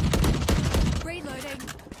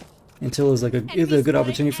 until there's like either a good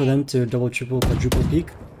opportunity for them to double, triple, quadruple peak,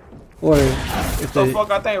 or if they fuck,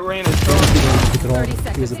 I think Rain is pick it all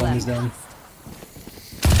because the bomb is down.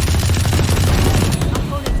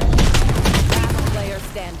 Player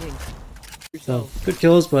standing. So good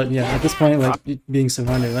kills, but yeah, at this point, like being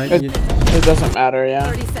surrounded, right? It doesn't matter, yeah.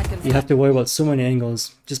 30 seconds. You have to worry about so many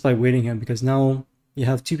angles just by waiting here, because now you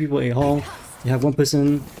have two people A hall, you have one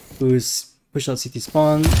person who's pushed out CT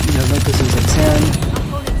spawn, you have one person who's like sand.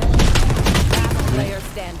 Player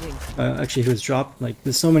standing. Actually, who's dropped. Like,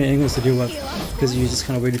 there's so many angles to deal with because you just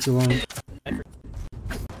kind of waited too long.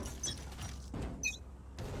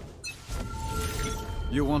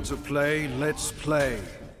 You want to play? Let's play.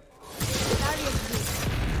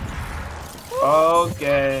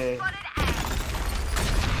 Okay.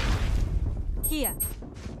 Here.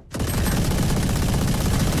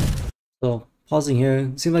 So pausing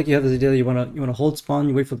here, seems like you have this idea that you wanna hold spawn,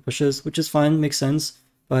 you wait for the pushes, which is fine, makes sense.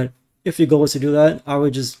 But if your goal is to do that, I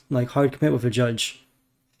would just like hard commit with a judge,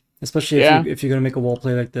 especially if you're gonna make a wall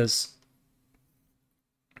play like this.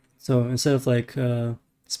 So instead of like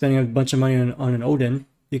spending a bunch of money on an Odin,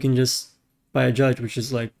 you can just buy a judge, which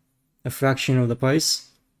is like a fraction of the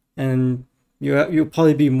price, and you'll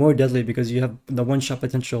probably be more deadly because you have the one shot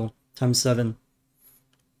potential times 7.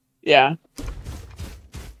 Yeah.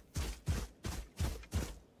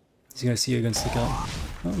 He's gonna see you against the count.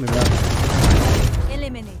 Oh, maybe not.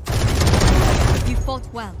 Eliminate. You fought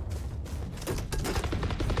well.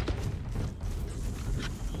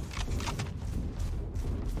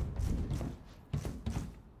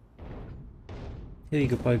 Yeah, you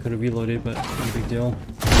could probably have reloaded, but not a big deal.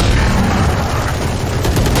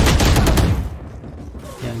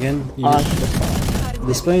 Yeah, again,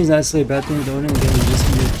 displaying is not necessarily a bad thing, though. Again, you just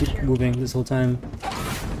keep moving this whole time.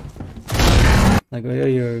 Like, oh yeah,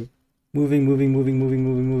 you're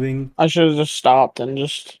moving. I should have just stopped and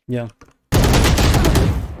just... Yeah.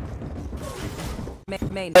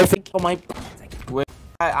 Main. I think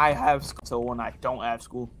I have school, so when I don't have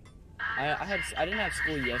school. I didn't have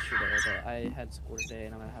school yesterday, but I had school today,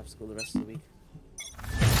 and I'm gonna have school the rest of the week.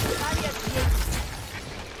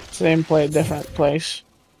 Same play, different place.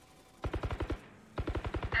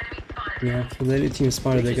 Yeah, if the other team is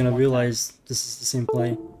smarter, they're gonna realize this is the same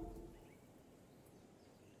play.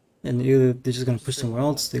 And either they're just gonna push somewhere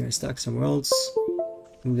else, they're gonna stack somewhere else,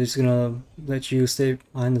 and they're just gonna let you stay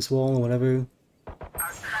behind this wall or whatever.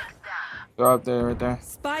 They're up there, right there.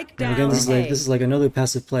 Spike And down. again, this is like another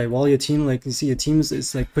passive play. While your team, like you see your teams,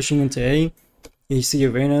 is like pushing into A. You see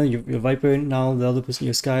your Reyna, your Viper. Now the other person,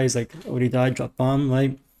 your Sky, is like already died, drop bomb,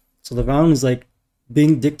 right? So the round is like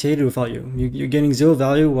being dictated without you. You're getting 0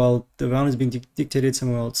 value while the round is being dictated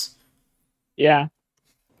somewhere else. Yeah.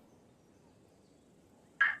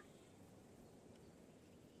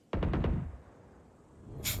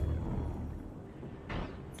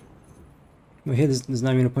 Well, here there's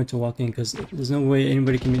not even a point to walking because there's no way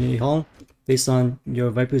anybody can be in a hall based on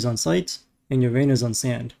your Vipers on site and your Reyna's on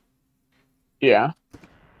sand. Yeah.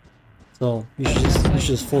 So you should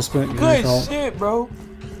just full sprint. Good shit, bro.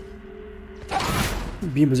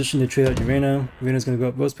 Be in position to trade out your Reyna. Reyna's gonna go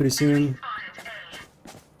up roast pretty soon.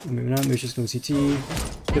 Or maybe not. Maybe she's going CT.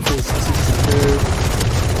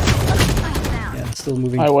 Yeah, still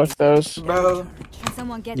moving. I whiffed those. Bro.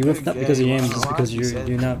 You whiffed not because of your aim, just because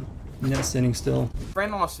you're not standing still.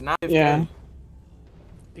 Yeah.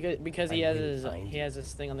 Because he has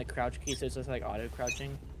this thing on the crouch key, so it's just like auto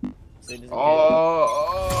crouching. So he doesn't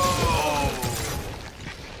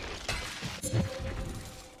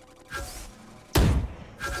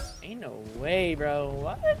Ain't no way, bro.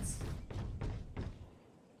 What?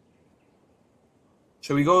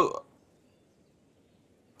 Should we go?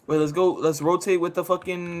 Wait, let's go. Let's rotate with the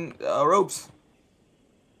fucking ropes.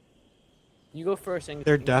 You go first. And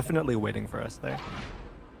They're definitely waiting for us there.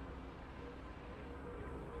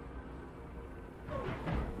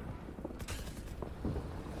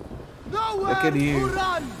 Look at you.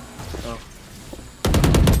 Oh.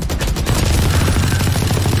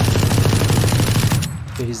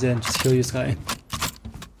 Okay, he's in. Just kill your Sky.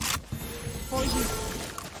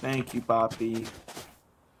 Thank you, Poppy.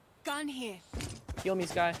 Gun here. Heal me,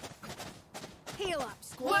 Sky. Heal up,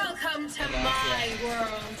 squad. Welcome to my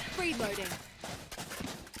world. Reloading.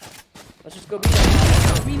 Let's just go beat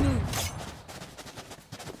them. Remove.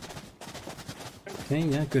 Okay,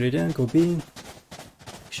 yeah, good idea. Go B.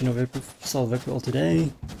 Should know Viper. Saw Viper all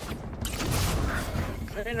today.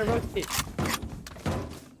 They're in a rotate.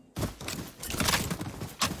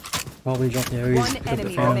 Probably drop the Ares. One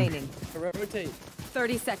enemy remaining. Rotate.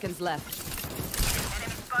 30 seconds left.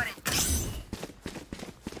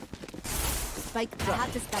 Spike drop. I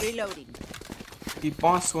have to start reloading. Keep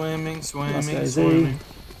on swimming, swimming, guys, swimming.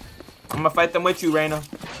 I'm gonna fight them with you, Reyna.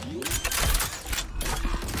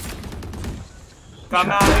 Come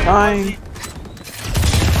out here.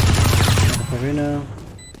 Reyna.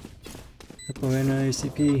 Reyna,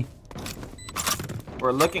 ACP.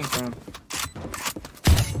 We're looking for him.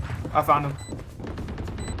 I found him.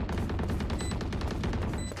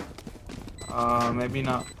 Maybe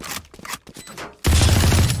not.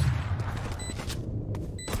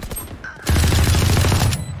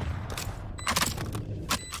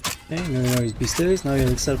 Okay, no, he's beast stairs. Now you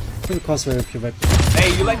have set up for the crossfire if you're right.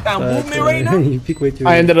 Hey, you like that movement right now? You peek way too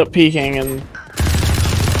I ended up peeking and.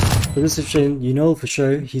 For this situation, you know for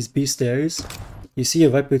sure he's B stairs. You see a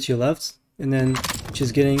Viper to your left, and then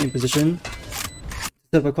she's getting in position to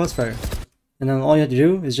set up a crossfire. And then all you have to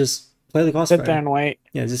do is just play the crossfire. Sit there and wait.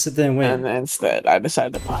 Yeah, just sit there and wait. And instead, I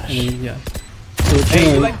decided to push. And then, yeah. So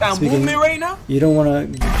hey, you like that movement right now? You don't want to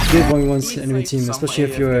give 1v1s to enemy team, especially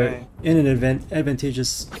if you're in an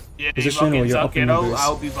advantageous position or you're up in numbers. I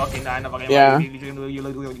hope you fucking die. Yeah.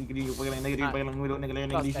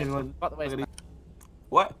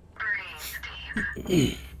 What?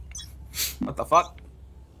 What the fuck?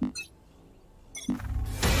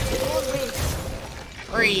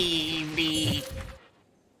 Greedy.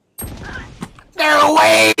 They're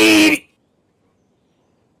away.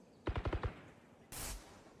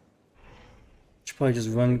 Should probably just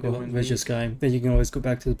run, go res this guy. Then you can always go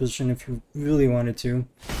back to the position if you really wanted to.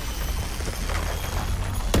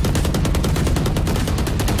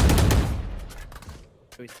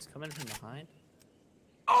 He's coming from behind.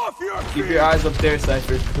 Keep your eyes up there,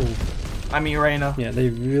 Cypher. Cool. I mean, Reyna. Yeah, they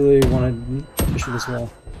really want to push through this wall.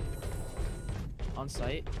 On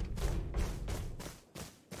site.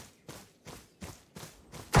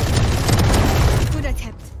 Good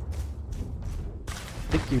attempt. I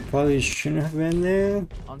think you probably shouldn't have ran there.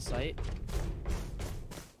 On site.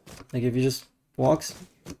 Like if you just walked,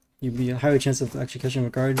 you'd be a higher chance of actually catching a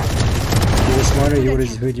guard. If you were smarter, you would have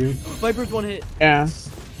just heard you. Viper's one hit. Yeah.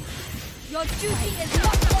 Your duty is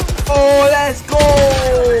not over. Oh, let's go!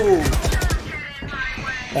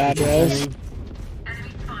 That is.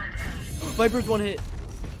 Viper's one hit.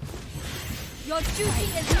 Your duty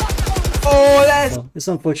is not over. Oh, let's. Well, it's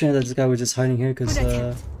unfortunate that this guy was just hiding here because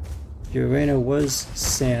your arena was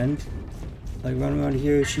sand. Like running around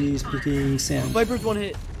here, she's picking sand. Viper's one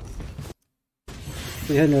hit.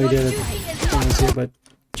 We had no idea that someone was here, but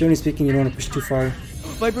generally speaking, you don't want to push too far.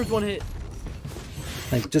 Viper's one hit.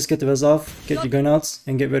 Like, just get the res off, get your gun out,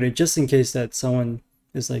 and get ready just in case that someone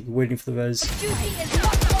is like waiting for the res.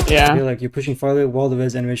 Yeah. You're like you're pushing farther while the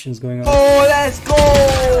res animation is going on. Oh, let's go!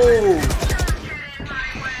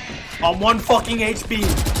 I'm 1 fucking HP.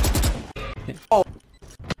 Okay. Oh.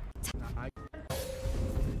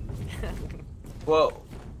 Whoa.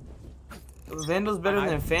 Vandal's better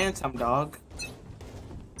than Phantom, dog.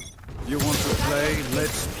 You want to play?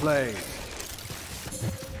 Let's play.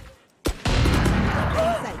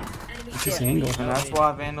 Interesting angle. And that's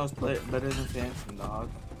why Vandal's better than Phantom, dog.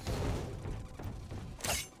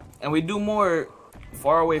 And we do more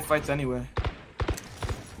far away fights anyway.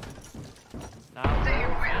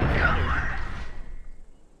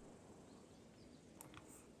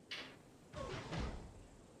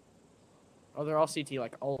 Oh, they're all CT.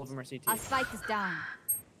 Like all of them are CT. Our spike is down.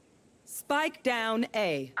 Spike down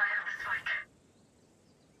A. I have the spike.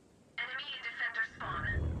 Enemy defender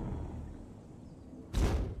spawn.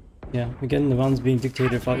 Yeah, again, the round's being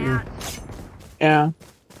dictated without you. Yeah.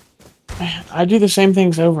 Man, I do the same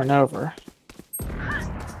things over and over.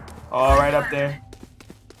 Oh, right up there.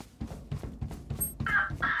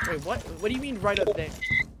 Wait, what? What do you mean right up there?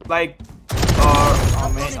 Like,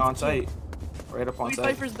 on site. Right up on Wait, site.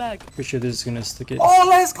 Viper's back. Pretty sure this is gonna stick it. Oh,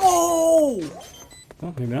 let's go!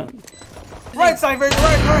 Oh, maybe not. Right side, right.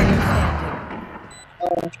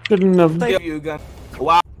 Shouldn't have. Give you a gun.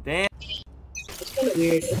 Wow, damn. It's kind of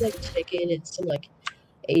weird. It's like chicken and some like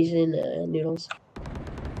Asian noodles.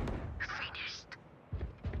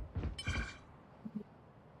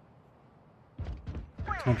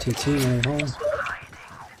 Top TT right home.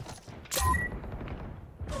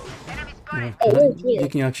 Yeah, you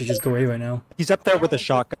can actually just go A right now. He's up there with a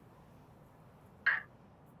shotgun.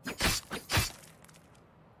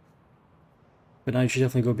 But now you should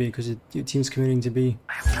definitely go B because your team's committing to B.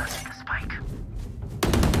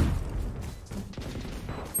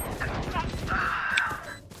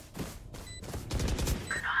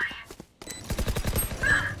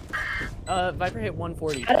 Viper hit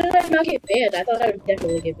 140. How did I not get banned? I thought I would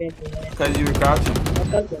definitely get banned for that. Because you were crouching. My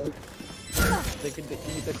cousin.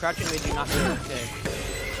 the crouching made you not be able to.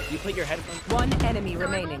 You put your headphones. One enemy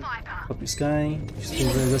remaining. Copy Sky. She's being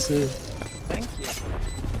very aggressive. Thank you.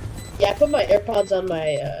 Yeah, I put my AirPods on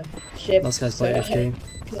my ship. Last guy's by AFK.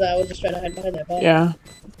 Because I was just trying to hide behind that ball. Yeah.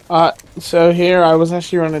 So here I was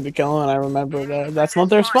actually running to kill him, and I remember that that's not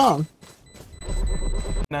their spawn.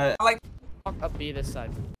 No, I like Up B this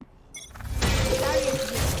side.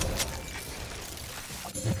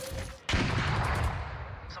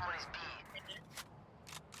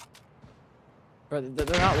 Bro,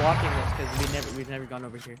 they're not walking this because we've never gone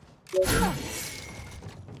over here.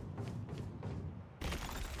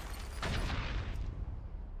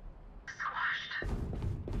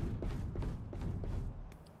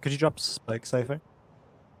 Could you drop Spike, Cypher?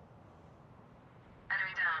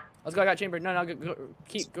 Let's go. I got chamber. No, go,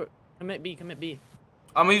 keep go. Commit B.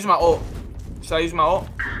 I'm gonna use my ult. Should I use my ult?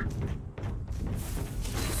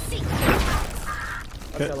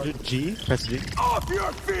 Okay, G? Press G. Off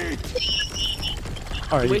your feet!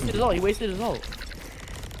 Alright. He wasted his ult.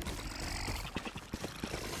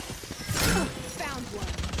 Found one.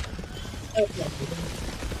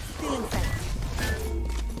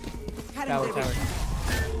 Tower.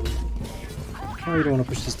 Oh, you don't want to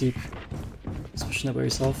push this deep. Just pushing up by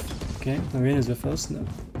yourself. Okay, Marina's with us. No.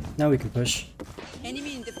 Now we can push.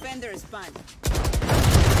 Enemy and defender spawn.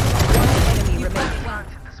 One enemy remaining.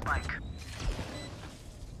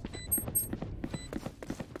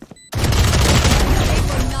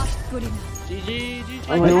 Good enough. GG.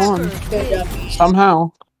 Only one. Good job.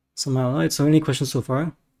 Somehow. Alright, so any questions so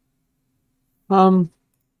far? No,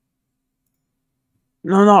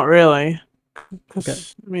 not really. 'Cause, Okay.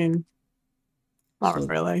 I mean, not So-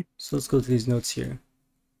 really. So let's go to these notes here.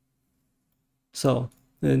 So,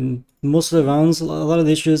 in most of the rounds, a lot of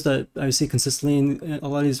the issues that I see consistently in a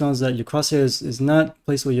lot of these rounds that your crosshair is not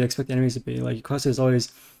placed where you expect enemies to be. Like your crosshair is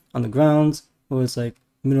always on the ground, or it's like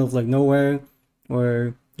middle of like nowhere,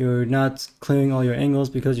 or you're not clearing all your angles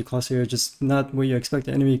because your crosshair is just not where you expect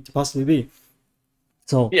the enemy to possibly be.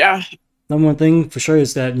 So, Yeah. number one thing for sure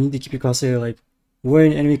is that you need to keep your crosshair like where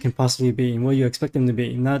an enemy can possibly be and where you expect them to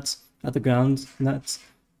be, not at the ground, not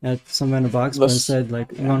at some random box, but instead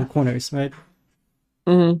like around corners, right?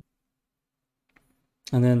 Mm-hmm.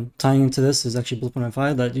 And then tying into this is actually Blueprint on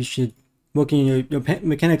 5 that you should work in your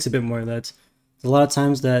mechanics a bit more. That a lot of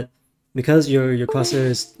times that because your crosshair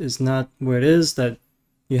is not where it is, that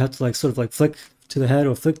you have to like sort of like flick to the head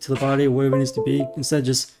or flick to the body, wherever it needs to be. Instead,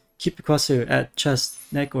 just keep your crosshair at chest,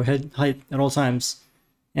 neck, or head height at all times.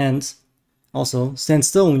 And also stand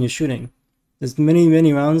still when you're shooting. There's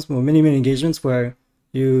many rounds or many engagements where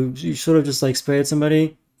you sort of just like spray at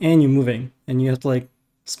somebody and you're moving and you have to like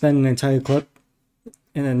spend an entire clip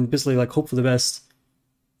and then basically like hope for the best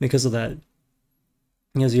because of that.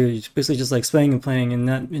 Because you're basically just like spraying and playing and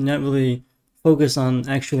not really focused on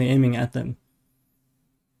actually aiming at them.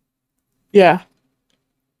 Yeah.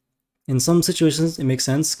 In some situations it makes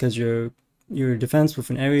sense because your defense with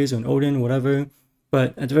an Ares or an Odin, whatever,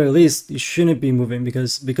 but at the very least you shouldn't be moving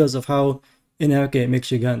because of how inaccurate it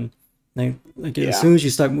makes your gun. Like as soon as you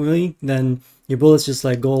start moving, then your bullets just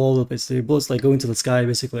like go all over the place. Your bullets like go into the sky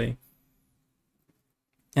basically.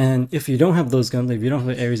 And if you don't have those guns, like if you don't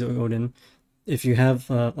have Ares or Odin, if you have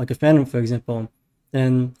like a Phantom for example,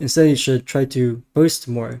 then instead you should try to burst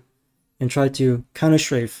more and try to counter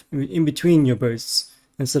strafe in between your bursts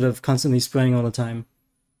instead of constantly spraying all the time.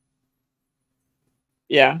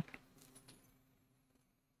 Yeah.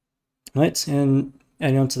 Right, and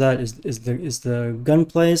adding on to that is the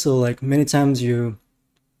gunplay. So like many times you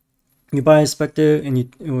buy a Spectre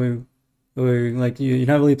and or like you're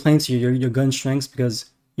not really playing to your gun strengths because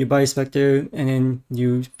you buy a Spectre and then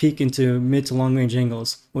you peek into mid to long range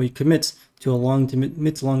angles, or you commit to a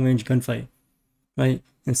mid to long range gunfight, right?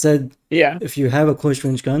 Instead, if you have a close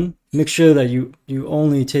range gun, make sure that you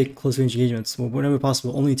only take close range engagements, or whenever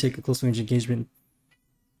possible, only take a close range engagement.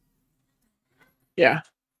 Yeah.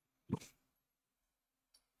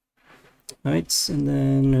 Right, and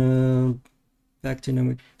then back to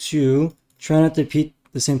number 2. Try not to repeat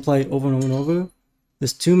the same play over and over and over.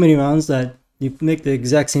 There's too many rounds that you make the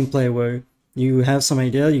exact same play where you have some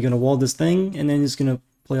idea, you're gonna wall this thing, and then you're just gonna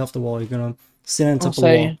play off the wall. You're gonna sit on top of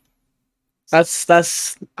the wall.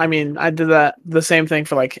 That's I mean, I did that the same thing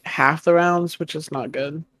for like half the rounds, which is not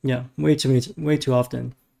good. Yeah, way too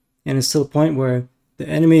often. And it's to the point where the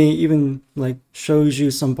enemy even like shows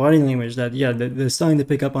you some body language that they're starting to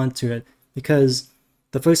pick up onto it, because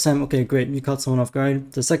the first time, okay, great, you caught someone off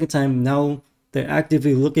guard. The second time, now they're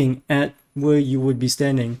actively looking at where you would be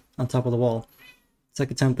standing on top of the wall.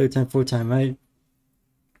 Second time, third time, fourth time, right?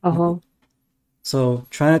 Uh-huh. So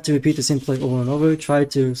try not to repeat the same play over and over. Try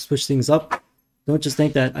to switch things up. Don't just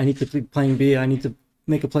think that I need to be playing B, I need to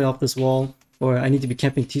make a play off this wall, or I need to be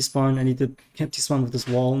camping T-spawn, I need to camp T-spawn with this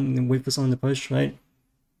wall and wait for someone to push, right?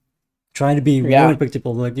 Try to be more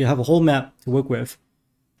predictable. Like you have a whole map to work with.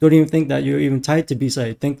 Don't even think that you're even tied to B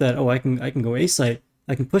site. Think that, oh, I can go A site.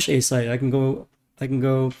 I can push A site. I can go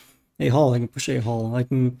A hall. I can push A hall. I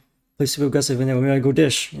can play super aggressive, and then when I go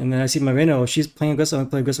dish, and then I see my Reyna, oh, she's playing aggressive. I'm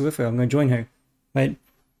playing aggressive with her. I'm gonna join her, right?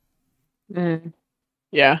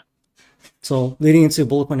 Yeah. So leading into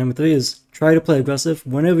bullet point number 3 is try to play aggressive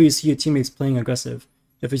whenever you see your teammates playing aggressive.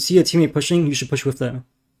 If you see a teammate pushing, you should push with them.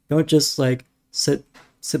 Don't just like sit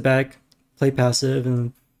back, play passive,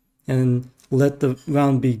 and let the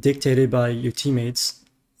round be dictated by your teammates.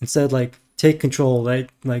 Instead, like take control, right?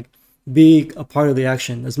 Like be a part of the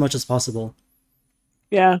action as much as possible.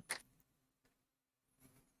 Yeah.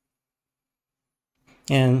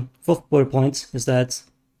 And fourth bullet point is that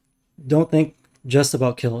don't think just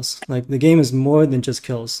about kills. Like the game is more than just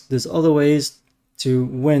kills. There's other ways to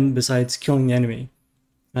win besides killing the enemy.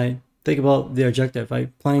 Right? Think about the objective, right?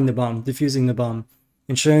 Planting the bomb, defusing the bomb,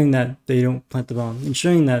 ensuring that they don't plant the bomb,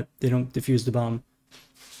 ensuring that they don't defuse the bomb.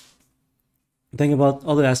 Think about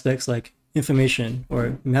other aspects like information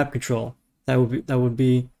or map control. That would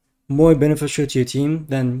be more beneficial to your team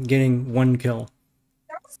than getting one kill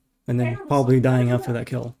and then probably dying after that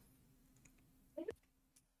kill.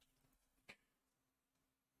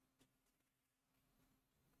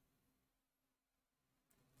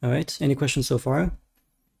 All right. Any questions so far?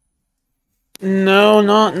 No,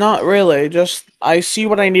 not really. Just I see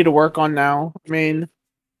what I need to work on now. I mean,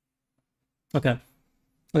 okay.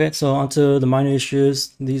 Okay, so onto the minor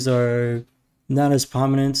issues. These are not as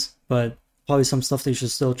prominent, but probably some stuff that you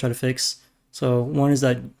should still try to fix. So one is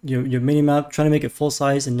that your minimap, try to make it full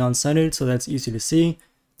size and non-centered so that's easy to see.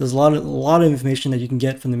 There's a lot of information that you can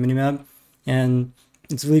get from the minimap, and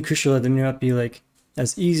it's really crucial that the minimap be like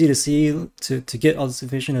as easy to see to get all this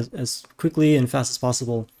information as quickly and fast as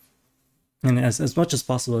possible, and as much as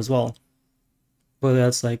possible as well. Whether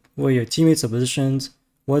that's like where your teammates are positioned,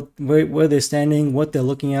 where they're standing, what they're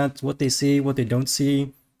looking at, what they see, what they don't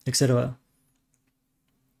see, etc.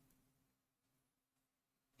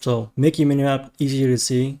 So make your minimap easier to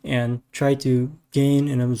see and try to gain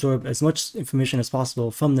and absorb as much information as possible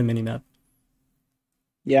from the minimap.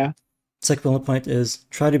 Yeah. Second bullet point is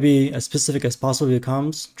try to be as specific as possible with your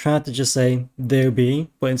comms. Try not to just say there be,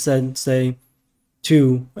 but instead say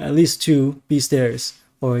at least two B stairs,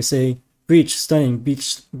 or say breach stunning B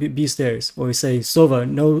stairs, or say Sova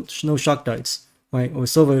no shock darts, right? Or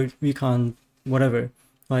Sova recon whatever,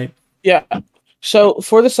 right? Yeah. So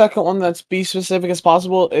for the second one, that's be specific as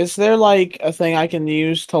possible. Is there like a thing I can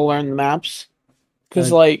use to learn the maps?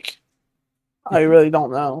 Because like I really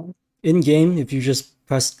don't know. In game, if you just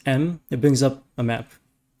press M, it brings up a map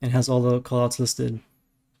and has all the callouts listed.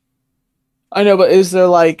 I know, but is there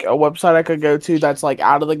like a website I could go to that's like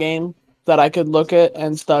out of the game that I could look at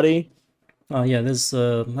and study? Yeah, there's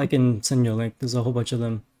I can send you a link. There's a whole bunch of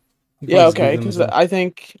them. Yeah, okay, because I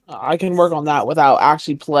think I can work on that without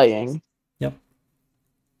actually playing. Yep.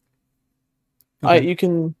 Okay. You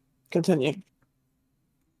can continue.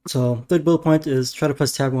 So third bullet point is try to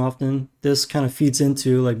press tab more often. This kind of feeds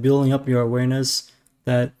into like building up your awareness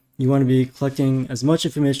that you want to be collecting as much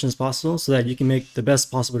information as possible so that you can make the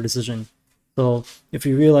best possible decision. So if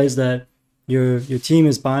you realize that your team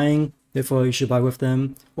is buying, therefore you should buy with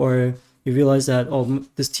them, or you realize that, oh,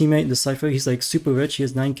 this teammate, this Cypher, he's like super rich, he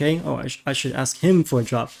has 9k, oh, I should ask him for a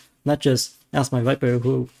drop, not just ask my Viper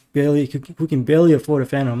who can barely afford a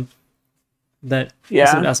Phantom, that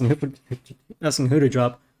instead of asking her to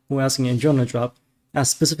drop, or asking Andromeda to drop,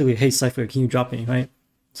 ask specifically, hey Cypher, can you drop me, right?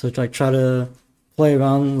 So it's like try to play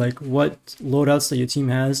around like what loadouts that your team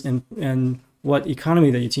has and what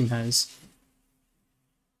economy that your team has.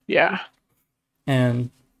 Yeah. And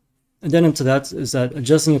addendum to that is that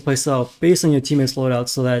adjusting your playstyle based on your teammates' loadouts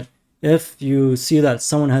so that if you see that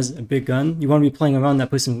someone has a big gun, you want to be playing around that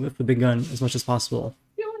person with the big gun as much as possible.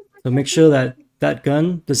 So make sure that that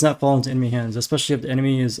gun does not fall into enemy hands, especially if the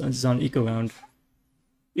enemy is on eco round.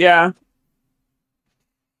 Yeah.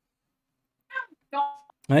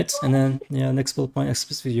 Right, and then next bullet point,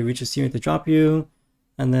 specifically you reach your teammate to drop you.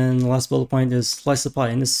 And then the last bullet point is slice supply,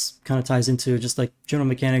 and this kind of ties into just like general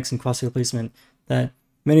mechanics and crosshair placement, that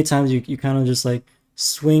many times you kind of just like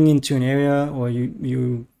swing into an area, or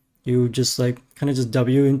you just like kind of just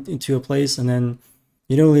W into a place, and then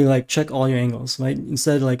you don't really like check all your angles, right?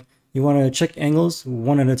 Instead, like you want to check angles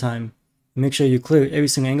one at a time. Make sure you clear every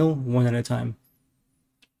single angle one at a time.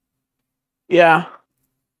 Yeah.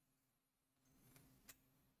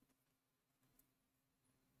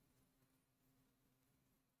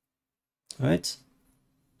 All right.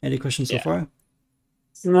 Any questions so Yeah. far?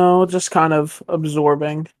 No, just kind of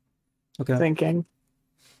absorbing, Okay. thinking.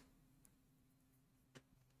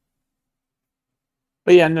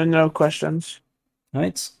 But yeah, no questions. All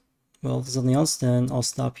right. Well, if there's nothing else, then I'll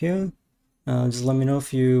stop here. Just let me know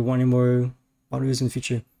if you want any more audios in the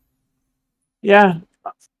future. Yeah.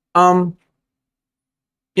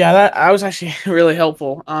 Yeah, that was actually really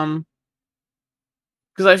helpful. Because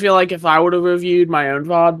I feel like if I would have reviewed my own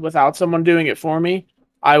VOD without someone doing it for me,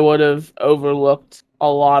 I would have overlooked a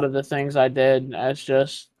lot of the things I did as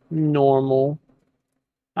just normal,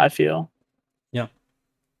 I feel. Yeah.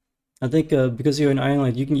 I think because you're an Iron,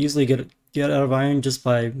 like you can easily get out of Iron just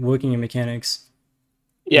by working your mechanics.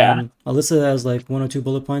 Yeah. And I listed it as like 1 or 2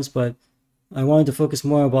 bullet points, but I wanted to focus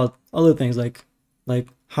more about other things like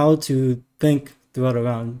how to think throughout a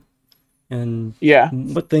round and Yeah.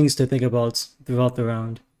 what things to think about throughout the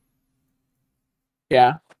round.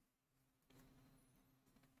 Yeah.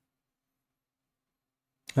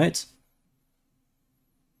 Right?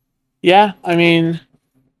 Yeah, I mean,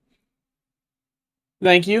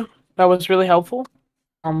 thank you. That was really helpful.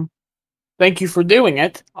 Thank you for doing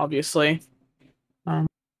it, obviously. Right.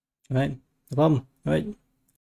 No problem. All right.